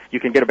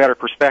can get a better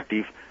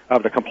perspective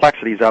of the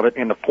complexities of it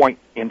and the point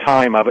in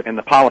time of it and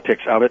the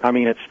politics of it. I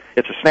mean,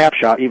 it's a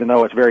snapshot, even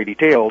though it's very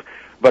detailed.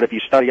 But if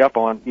you study up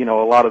on, a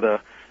lot of the,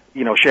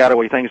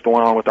 shadowy things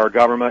going on with our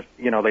government,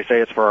 they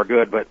say it's for our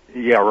good, but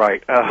yeah,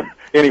 right.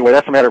 Anyway,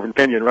 that's a matter of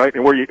opinion, right?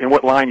 And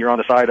what line you're on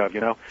the side of,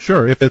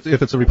 Sure. If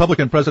it's a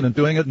Republican president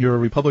doing it and you're a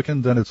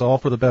Republican, then it's all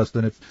for the best.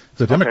 And if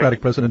it's a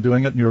Democratic president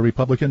doing it and you're a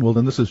Republican, well,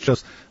 then this is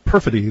just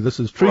perfidy. This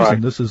is treason.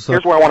 Right. This is.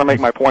 Here's where I want to make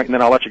my point, and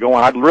then I'll let you go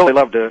on. I'd really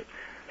love to.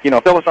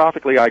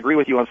 Philosophically, I agree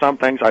with you on some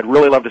things. I'd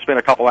really love to spend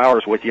a couple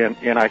hours with you,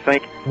 and I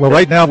think... Well,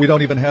 right now, we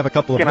don't even have a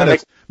couple of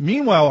minutes.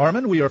 Meanwhile,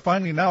 Armin, we are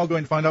finally now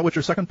going to find out what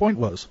your second point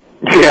was.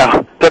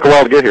 Yeah, took a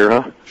while to get here,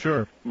 huh?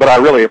 Sure. But I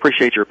really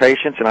appreciate your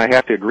patience, and I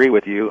have to agree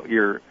with you.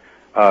 Your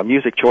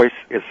music choice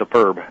is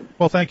superb.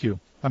 Well, thank you.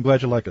 I'm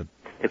glad you like it.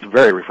 It's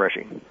very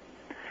refreshing.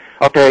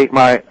 Okay,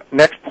 my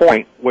next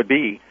point would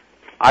be,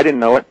 I didn't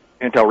know it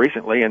until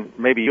recently, and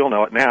maybe you'll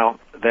know it now,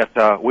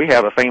 that we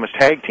have a famous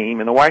tag team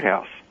in the White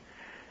House.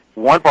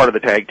 One part of the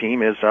tag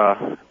team is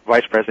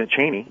Vice President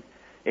Cheney,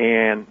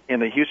 and in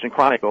the Houston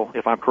Chronicle,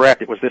 if I'm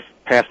correct, it was this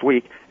past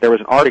week, there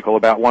was an article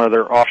about one of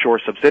their offshore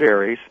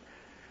subsidiaries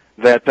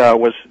that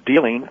was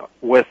dealing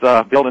with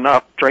building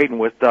up, trading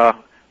with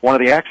one of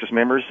the Axis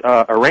members,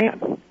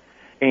 Iran.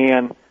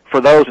 And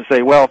for those that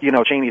say, well,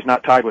 Cheney's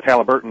not tied with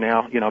Halliburton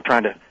now,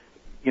 trying to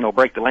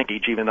break the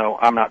linkage, even though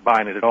I'm not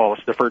buying it at all.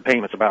 It's deferred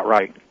payments about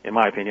right, in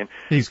my opinion.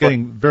 He's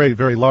getting very,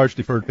 very large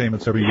deferred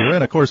payments every year.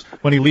 And, of course,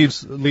 when he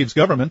leaves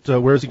government,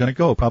 where is he going to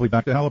go? Probably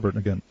back to Halliburton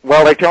again.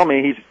 Well, they tell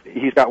me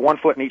he's got one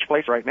foot in each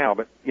place right now,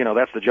 but,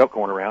 that's the joke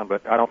going around.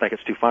 But I don't think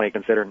it's too funny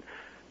considering,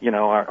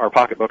 our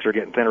pocketbooks are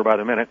getting thinner by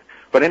the minute.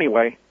 But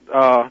anyway,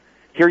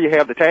 here you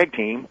have the tag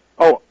team.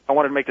 Oh, I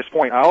wanted to make this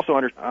point.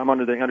 I'm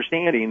under the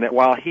understanding that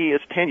while his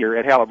tenure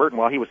at Halliburton,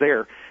 while he was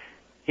there,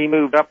 he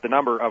moved up the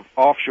number of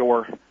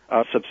offshore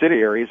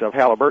subsidiaries of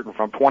Halliburton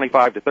from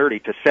 25 to 30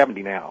 to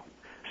 70 now.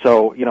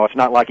 So, it's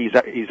not like he's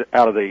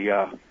out of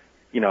the,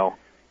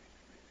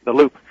 the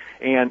loop.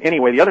 And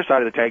anyway, the other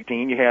side of the tag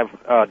team, you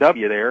have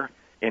W there,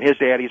 and his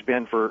daddy's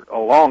been for a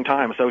long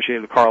time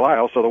associated with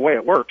Carlisle. So the way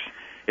it works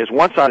is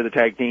one side of the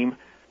tag team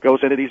goes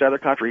into these other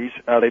countries.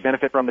 They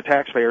benefit from the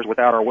taxpayers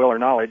without our will or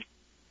knowledge.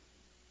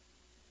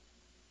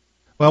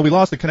 Well, we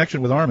lost the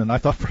connection with Armin. I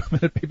thought for a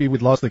minute maybe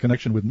we'd lost the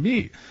connection with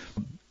me.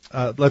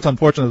 That's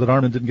unfortunate that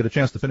Armin didn't get a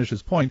chance to finish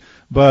his point,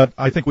 but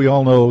I think we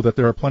all know that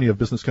there are plenty of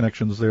business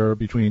connections there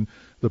between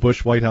the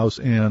Bush White House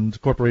and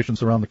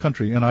corporations around the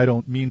country, and I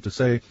don't mean to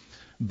say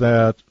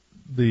that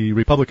the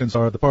Republicans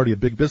are the party of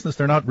big business.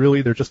 They're not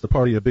really. They're just the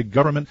party of big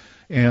government,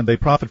 and they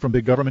profit from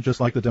big government just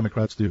like the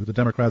Democrats do. The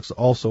Democrats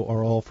also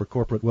are all for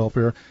corporate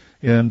welfare,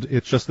 and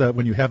it's just that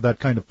when you have that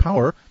kind of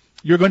power,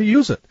 you're going to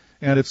use it.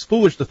 And it's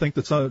foolish to think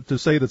that to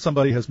say that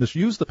somebody has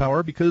misused the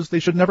power, because they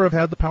should never have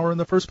had the power in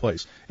the first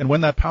place. And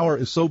when that power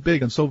is so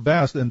big and so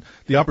vast, and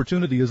the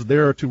opportunity is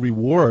there to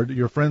reward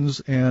your friends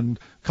and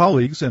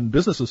colleagues and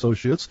business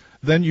associates,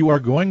 then you are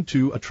going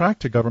to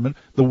attract to government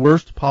the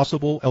worst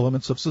possible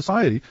elements of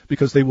society,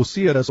 because they will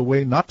see it as a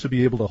way not to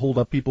be able to hold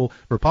up people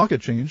for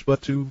pocket change,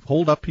 but to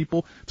hold up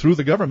people through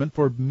the government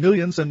for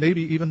millions and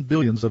maybe even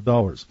billions of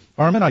dollars.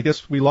 Armin, I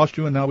guess we lost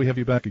you, and now we have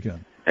you back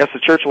again. As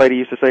the church lady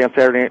used to say on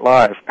Saturday Night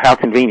Live, how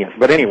convenient.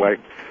 But anyway.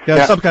 Yeah,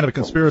 it's some kind of a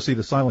conspiracy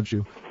to silence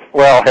you.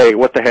 Well, hey,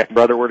 what the heck,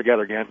 brother, we're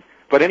together again.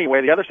 But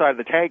anyway, the other side of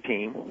the tag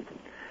team,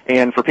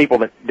 and for people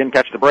that didn't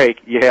catch the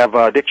break, you have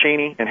Dick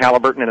Cheney and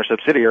Halliburton and their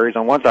subsidiaries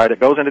on one side that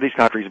goes into these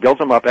countries, builds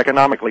them up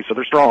economically so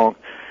they're strong,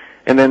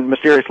 and then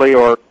mysteriously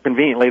or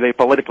conveniently they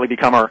politically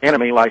become our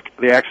enemy, like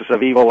the axis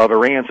of evil of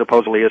Iran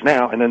supposedly is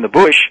now. And then the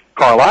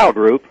Bush-Carlyle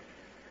group,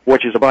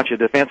 which is a bunch of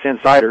defense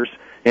insiders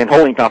and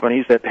holding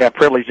companies that have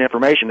privileged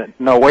information that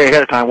know way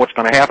ahead of time what's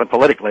going to happen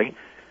politically,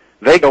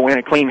 they go in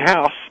and clean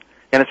house,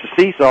 and it's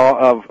a seesaw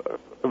of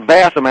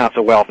vast amounts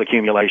of wealth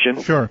accumulation.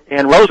 Sure.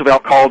 And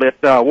Roosevelt called it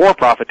war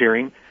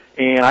profiteering,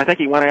 and I think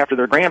he went after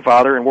their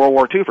grandfather in World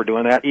War II for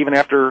doing that. Even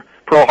after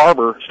Pearl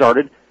Harbor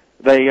started,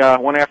 they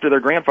went after their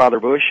grandfather,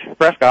 Bush,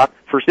 Prescott,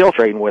 for still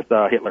trading with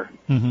Hitler.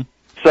 Mm-hmm.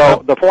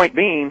 So the point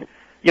being,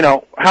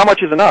 how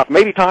much is enough?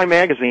 Maybe Time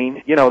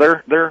Magazine,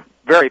 they're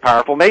very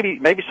powerful. Maybe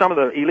some of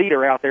the elite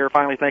are out there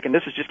finally thinking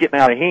this is just getting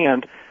out of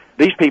hand.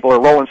 These people are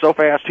rolling so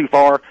fast, too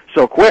far,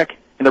 so quick,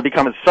 and they're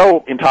becoming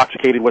so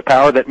intoxicated with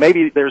power that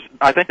maybe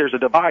I think there's a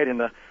divide in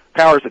the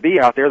powers that be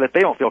out there that they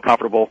don't feel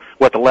comfortable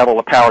with the level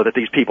of power that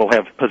these people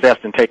have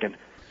possessed and taken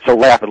so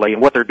rapidly,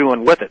 and what they're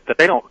doing with it, that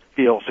they don't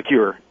feel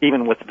secure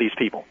even with these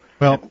people.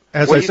 Well,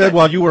 as I said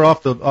while you were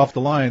off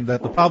the line,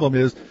 that the problem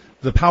is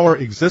the power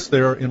exists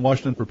there in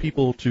Washington for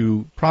people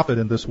to profit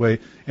in this way,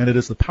 and it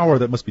is the power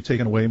that must be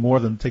taken away more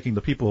than taking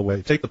the people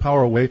away. Take the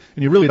power away,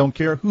 and you really don't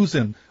care who's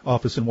in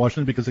office in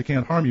Washington because they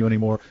can't harm you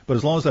anymore. But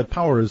as long as that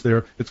power is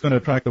there, it's going to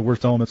attract the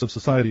worst elements of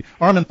society.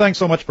 Armin, thanks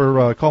so much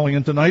for calling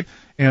in tonight,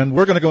 and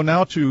we're going to go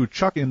now to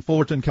Chuck in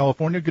Fullerton,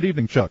 California. Good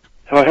evening, Chuck.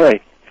 Oh,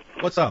 hey.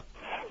 What's up?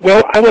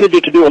 Well, I wanted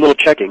you to do a little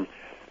checking.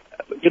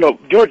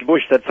 George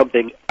Bush said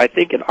something, I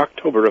think in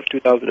October of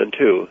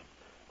 2002,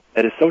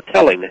 that is so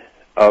telling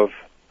of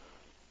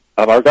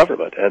our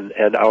government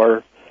and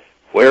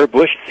where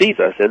Bush sees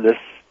us in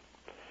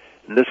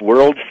this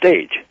world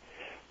stage.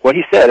 What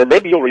he said, and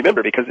maybe you'll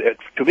remember because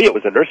to me it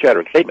was an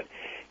earth-shattering statement.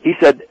 He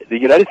said the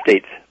United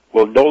States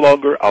will no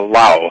longer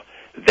allow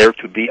there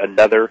to be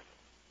another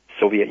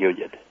Soviet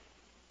Union.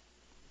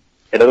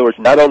 In other words,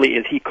 not only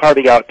is he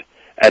carving out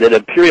an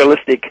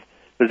imperialistic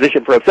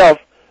position for himself,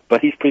 but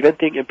he's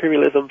preventing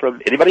imperialism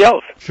from anybody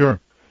else. Sure.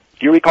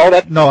 Do you recall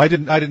that? No, I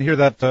didn't hear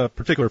that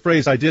particular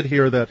phrase. I did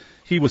hear that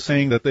he was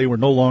saying that they were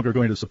no longer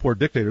going to support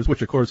dictators,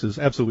 which of course is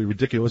absolutely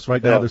ridiculous.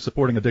 Right now, they're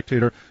supporting a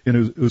dictator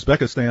in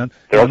Uzbekistan,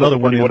 they're another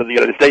one in the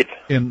United States,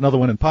 another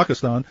one in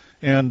Pakistan,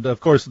 and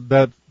of course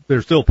that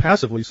they're still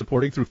passively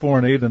supporting through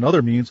foreign aid and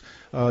other means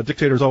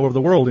dictators all over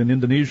the world, in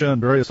Indonesia and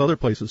various other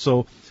places.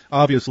 So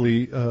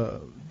obviously,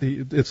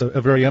 it's a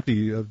very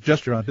empty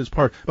gesture on his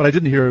part. But I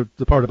didn't hear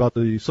the part about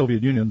the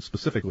Soviet Union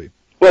specifically.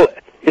 Well,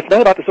 it's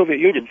not about the Soviet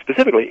Union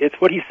specifically. It's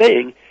what he's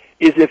saying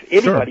is if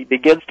anybody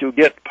begins to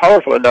get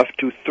powerful enough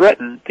to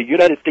threaten the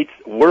United States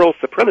world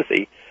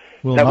supremacy,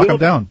 we'll knock them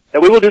down.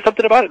 And we will do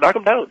something about it, knock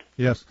them down.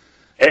 Yes.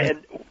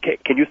 And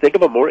can you think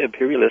of a more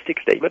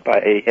imperialistic statement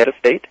by a head of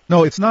state?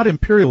 No, it's not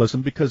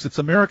imperialism because it's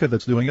America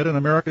that's doing it, and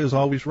America is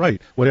always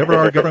right. Whatever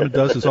our government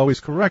does is always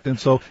correct, and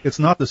so it's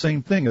not the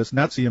same thing as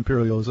Nazi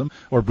imperialism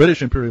or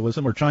British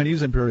imperialism or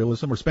Chinese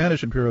imperialism or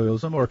Spanish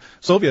imperialism or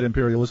Soviet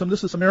imperialism.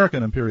 This is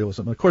American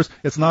imperialism. Of course,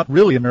 it's not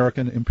really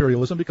American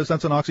imperialism because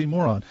that's an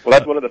oxymoron. Well,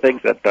 that's one of the things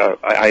that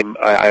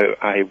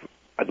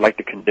I'd like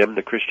to condemn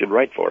the Christian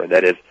right for, and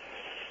that is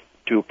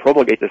to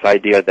promulgate this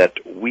idea that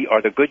we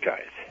are the good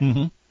guys.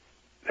 Mm-hmm.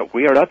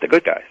 We are not the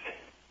good guys.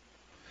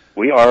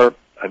 We are,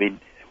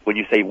 when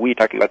you say we,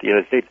 talking about the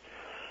United States,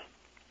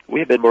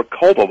 we have been more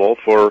culpable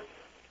for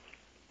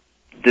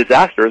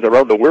disasters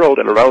around the world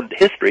and around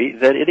history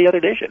than any other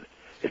nation.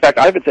 In fact,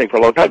 I've been saying for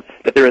a long time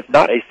that there is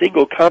not a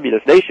single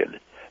communist nation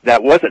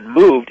that wasn't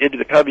moved into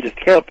the communist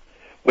camp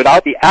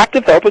without the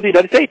active help of the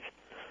United States.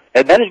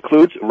 And that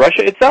includes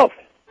Russia itself.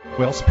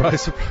 Well,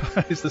 surprise,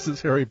 surprise, this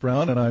is Harry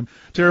Brown, and I'm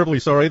terribly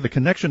sorry. The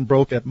connection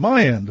broke at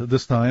my end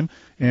this time,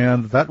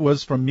 and that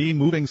was from me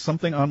moving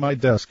something on my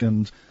desk.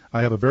 And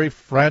I have a very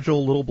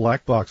fragile little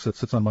black box that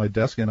sits on my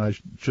desk, and I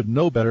should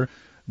know better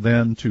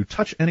than to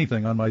touch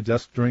anything on my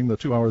desk during the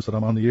 2 hours that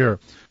I'm on the air.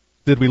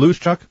 Did we lose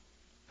Chuck?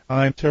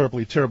 I'm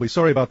terribly, terribly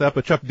sorry about that,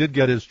 but Chuck did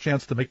get his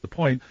chance to make the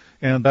point,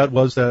 and that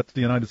was that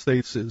the United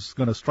States is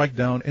going to strike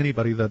down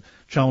anybody that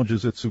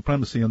challenges its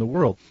supremacy in the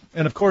world.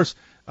 And, of course,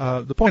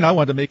 the point I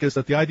wanted to make is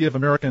that the idea of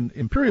American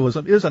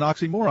imperialism is an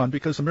oxymoron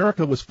because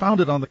America was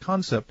founded on the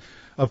concept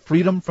of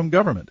freedom from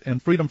government,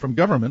 and freedom from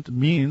government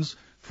means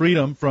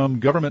freedom from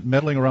government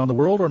meddling around the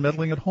world or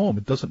meddling at home.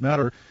 It doesn't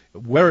matter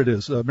where it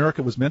is.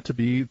 America was meant to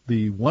be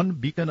the one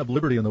beacon of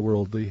liberty in the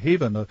world, the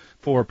haven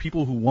for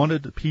people who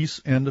wanted peace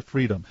and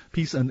freedom,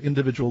 peace and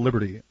individual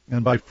liberty.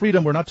 And by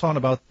freedom, we're not talking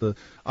about the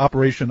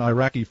Operation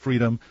Iraqi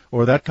freedom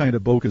or that kind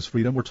of bogus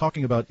freedom. We're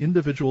talking about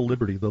individual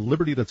liberty, the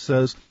liberty that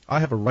says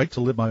I have a right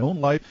to live my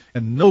own life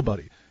and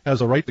nobody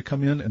has a right to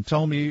come in and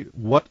tell me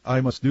what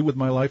I must do with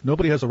my life.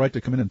 Nobody has a right to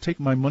come in and take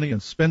my money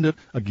and spend it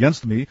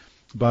against me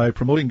by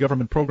promoting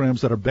government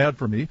programs that are bad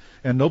for me,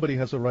 and nobody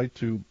has a right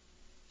to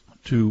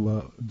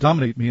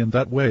dominate me in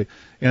that way.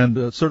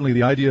 And certainly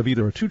the idea of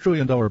either a $2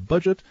 trillion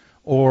budget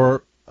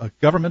or a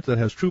government that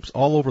has troops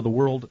all over the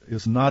world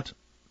is not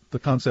the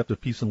concept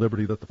of peace and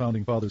liberty that the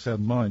Founding Fathers had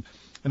in mind.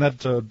 And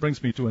that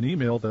brings me to an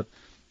email that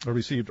I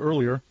received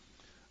earlier.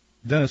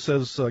 Dennis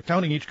says,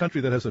 counting each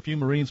country that has a few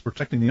Marines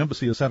protecting the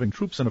embassy as having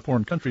troops in a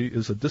foreign country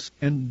is a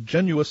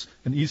disingenuous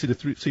and easy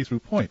to see through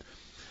point.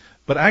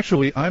 But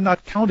actually, I'm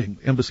not counting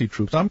embassy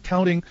troops. I'm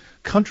counting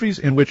countries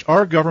in which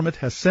our government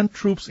has sent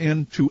troops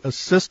in to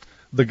assist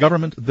the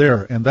government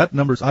there. And that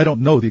number's, I don't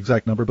know the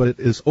exact number, but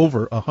it is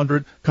over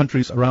 100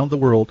 countries around the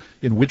world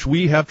in which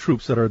we have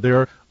troops that are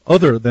there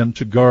other than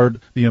to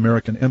guard the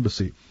American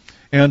embassy.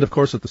 And, of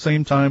course, at the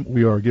same time,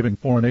 we are giving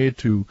foreign aid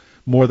to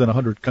more than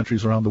 100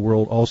 countries around the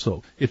world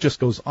also. It just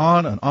goes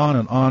on and on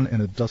and on,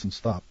 and it doesn't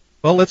stop.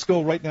 Well, let's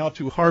go right now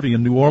to Harvey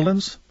in New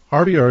Orleans.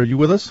 Harvey, are you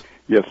with us?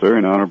 Yes, sir.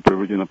 An honor,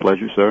 privilege, and a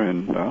pleasure, sir.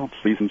 And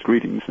season's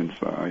greetings, since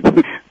I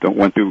don't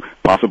want to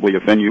possibly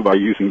offend you by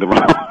using the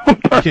wrong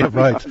term. Yeah,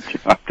 right.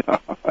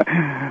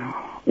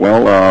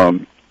 Well,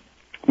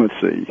 let's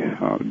see.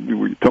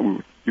 You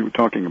were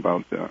talking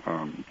about,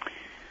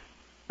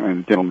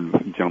 and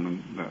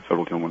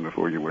several gentlemen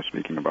before you were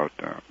speaking about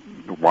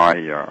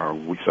why are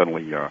we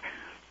suddenly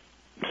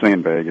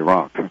sandbag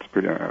Iraq. That's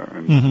pretty.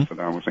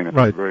 Saddam Hussein,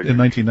 right, in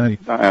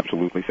 1990. I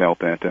absolutely felt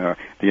that.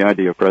 The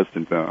idea of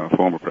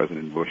former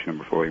President Bush,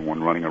 number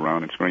 41, running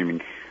around and screaming,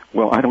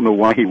 well, I don't know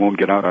why he won't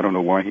get out. I don't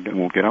know why he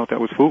won't get out.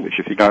 That was foolish.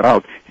 If he got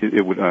out,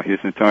 his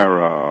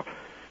entire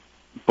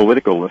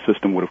political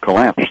system would have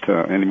collapsed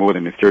any more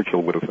than if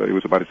Churchill would have. It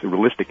was about as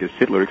realistic as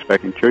Hitler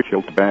expecting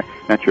Churchill to back,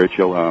 not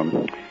Churchill,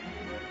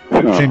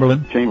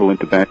 Chamberlain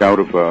to back out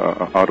of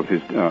his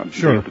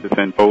sure. to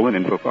defend Poland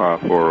and for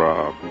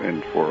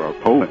Poland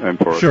and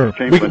for sure.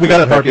 Chamberlain. We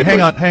got it, Harvey. Hang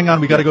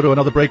on. We got to go to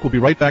another break. We'll be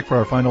right back for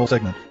our final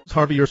segment.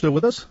 Harvey, you're still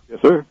with us? Yes,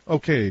 sir.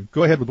 Okay,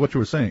 go ahead with what you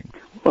were saying.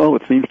 Well,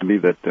 it seems to me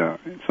that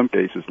in some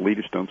cases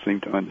leaders don't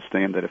seem to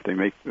understand that if they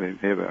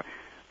have a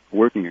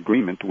working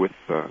agreement with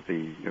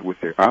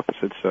their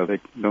opposites, they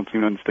don't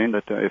seem to understand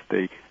that if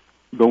they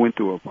go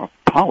into a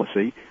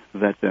policy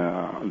that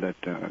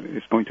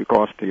is going to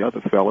cost the other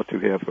fellow to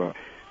have to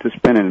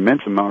spend an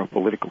immense amount of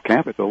political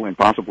capital and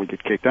possibly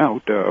get kicked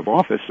out of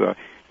office.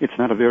 It's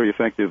not a very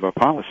effective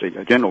policy.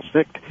 General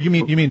Sicht. You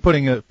mean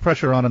putting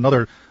pressure on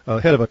another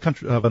head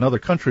of another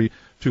country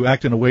to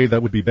act in a way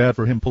that would be bad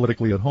for him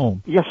politically at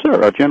home? Yes,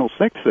 sir. General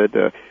Sicht said,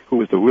 who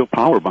was the real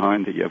power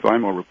behind the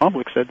Weimar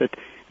Republic, said that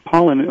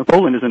Poland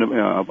is an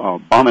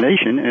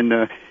abomination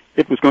and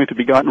it was going to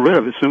be gotten rid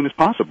of as soon as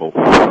possible.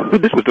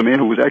 This was the man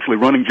who was actually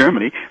running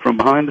Germany from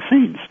behind the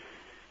scenes.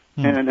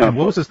 And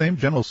what was his name?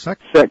 General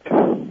Sicht? Sicht.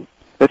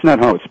 That's not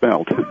how it's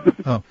spelled.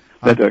 Oh,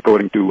 that,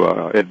 according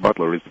to Ed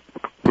Butler, is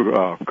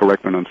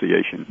correct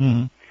pronunciation.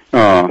 Mm-hmm.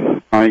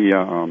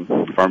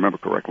 If I remember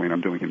correctly, and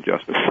I'm doing him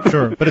justice.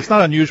 Sure, but it's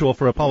not unusual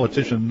for a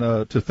politician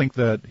to think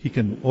that he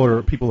can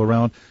order people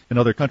around in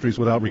other countries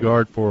without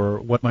regard for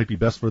what might be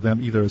best for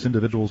them, either as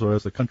individuals or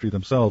as the country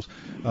themselves.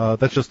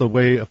 That's just the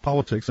way of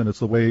politics, and it's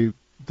the way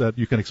that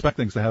you can expect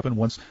things to happen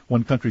once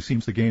one country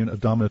seems to gain a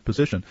dominant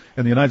position.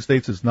 And the United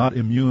States is not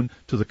immune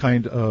to the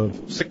kind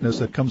of sickness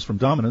that comes from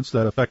dominance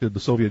that affected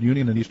the Soviet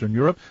Union in Eastern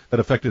Europe, that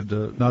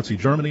affected Nazi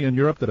Germany in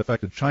Europe, that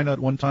affected China at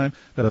one time,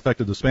 that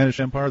affected the Spanish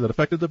Empire, that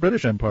affected the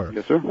British Empire.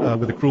 Yes, sir.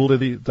 With the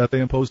cruelty that they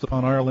imposed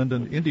upon Ireland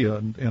and India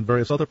and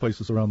various other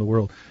places around the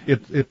world.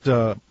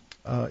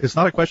 It's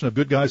not a question of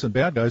good guys and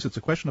bad guys. It's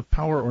a question of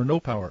power or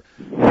no power.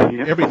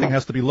 Everything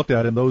has to be looked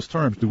at in those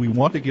terms. Do we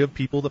want to give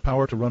people the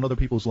power to run other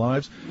people's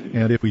lives?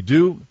 And if we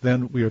do,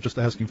 then we are just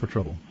asking for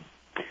trouble.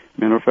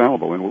 Men are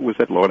fallible. And what was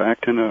that, Lord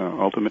Acton?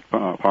 Ultimate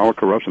power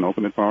corrupts and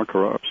ultimate power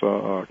corrupts.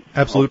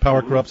 Absolute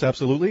power corrupts,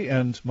 absolutely.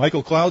 And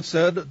Michael Cloud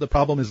said the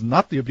problem is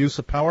not the abuse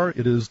of power,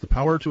 it is the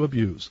power to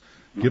abuse.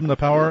 Give them the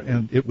power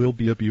and it will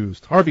be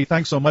abused. Harvey,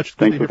 thanks so much.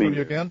 Good to hear from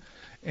you again.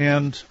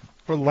 And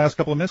for the last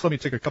couple of minutes, let me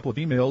take a couple of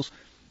emails.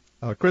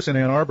 Chris in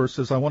Ann Arbor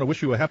says, I want to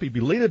wish you a happy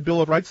belated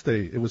Bill of Rights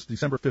Day. It was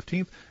December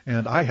 15th,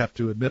 and I have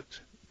to admit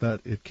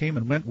that it came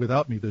and went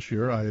without me this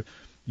year.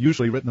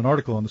 usually written an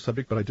article on the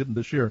subject, but I didn't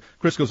this year.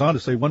 Chris goes on to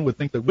say one would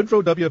think that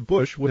Woodrow W.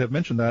 Bush would have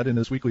mentioned that in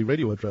his weekly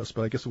radio address,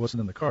 but I guess it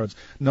wasn't in the cards.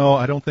 No,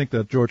 I don't think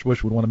that George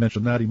Bush would want to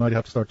mention that. He might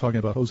have to start talking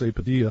about Jose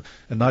Padilla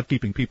and not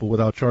keeping people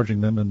without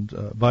charging them and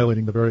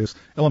violating the various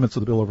elements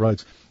of the Bill of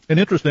Rights. An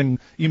interesting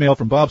email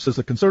from Bob says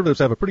that conservatives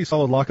have a pretty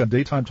solid lock on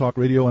daytime talk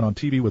radio and on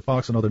TV with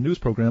Fox and other news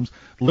programs.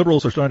 The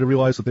liberals are starting to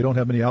realize that they don't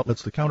have many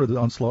outlets to counter the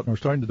onslaught and are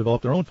starting to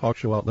develop their own talk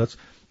show outlets.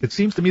 It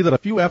seems to me that a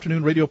few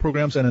afternoon radio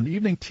programs and an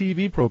evening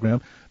TV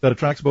program that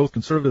attracts both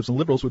conservatives and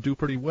liberals would do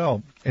pretty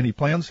well. Any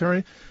plans,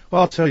 Harry?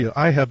 Well, I'll tell you,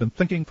 I have been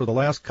thinking for the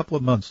last couple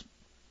of months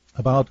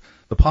about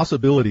the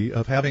possibility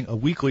of having a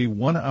weekly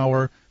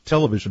 1-hour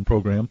television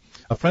program.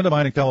 A friend of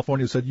mine in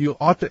California said you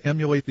ought to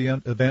emulate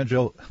the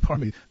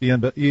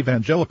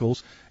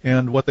evangelicals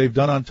and what they've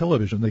done on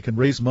television. They can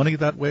raise money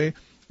that way,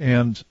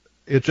 and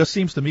it just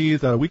seems to me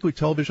that a weekly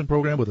television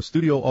program with a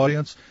studio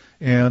audience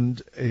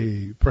and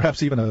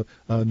perhaps even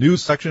a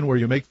news section where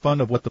you make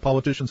fun of what the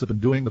politicians have been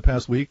doing the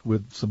past week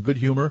with some good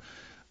humor,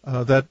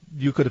 that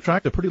you could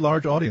attract a pretty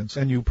large audience,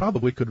 and you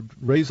probably could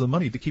raise the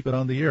money to keep it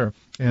on the air.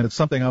 And it's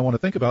something I want to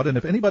think about. And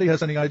if anybody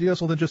has any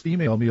ideas, well, then just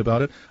email me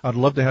about it. I'd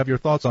love to have your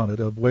thoughts on it,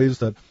 of ways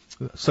that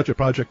such a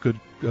project could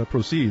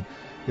proceed.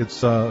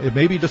 It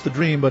may be just a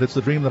dream, but it's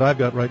the dream that I've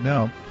got right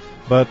now.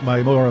 But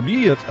my more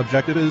immediate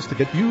objective is to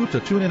get you to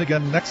tune in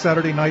again next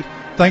Saturday night.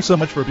 Thanks so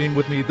much for being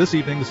with me this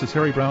evening. This is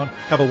Harry Brown.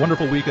 Have a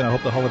wonderful week, and I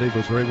hope the holiday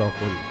goes very well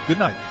for you. Good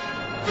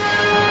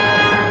night.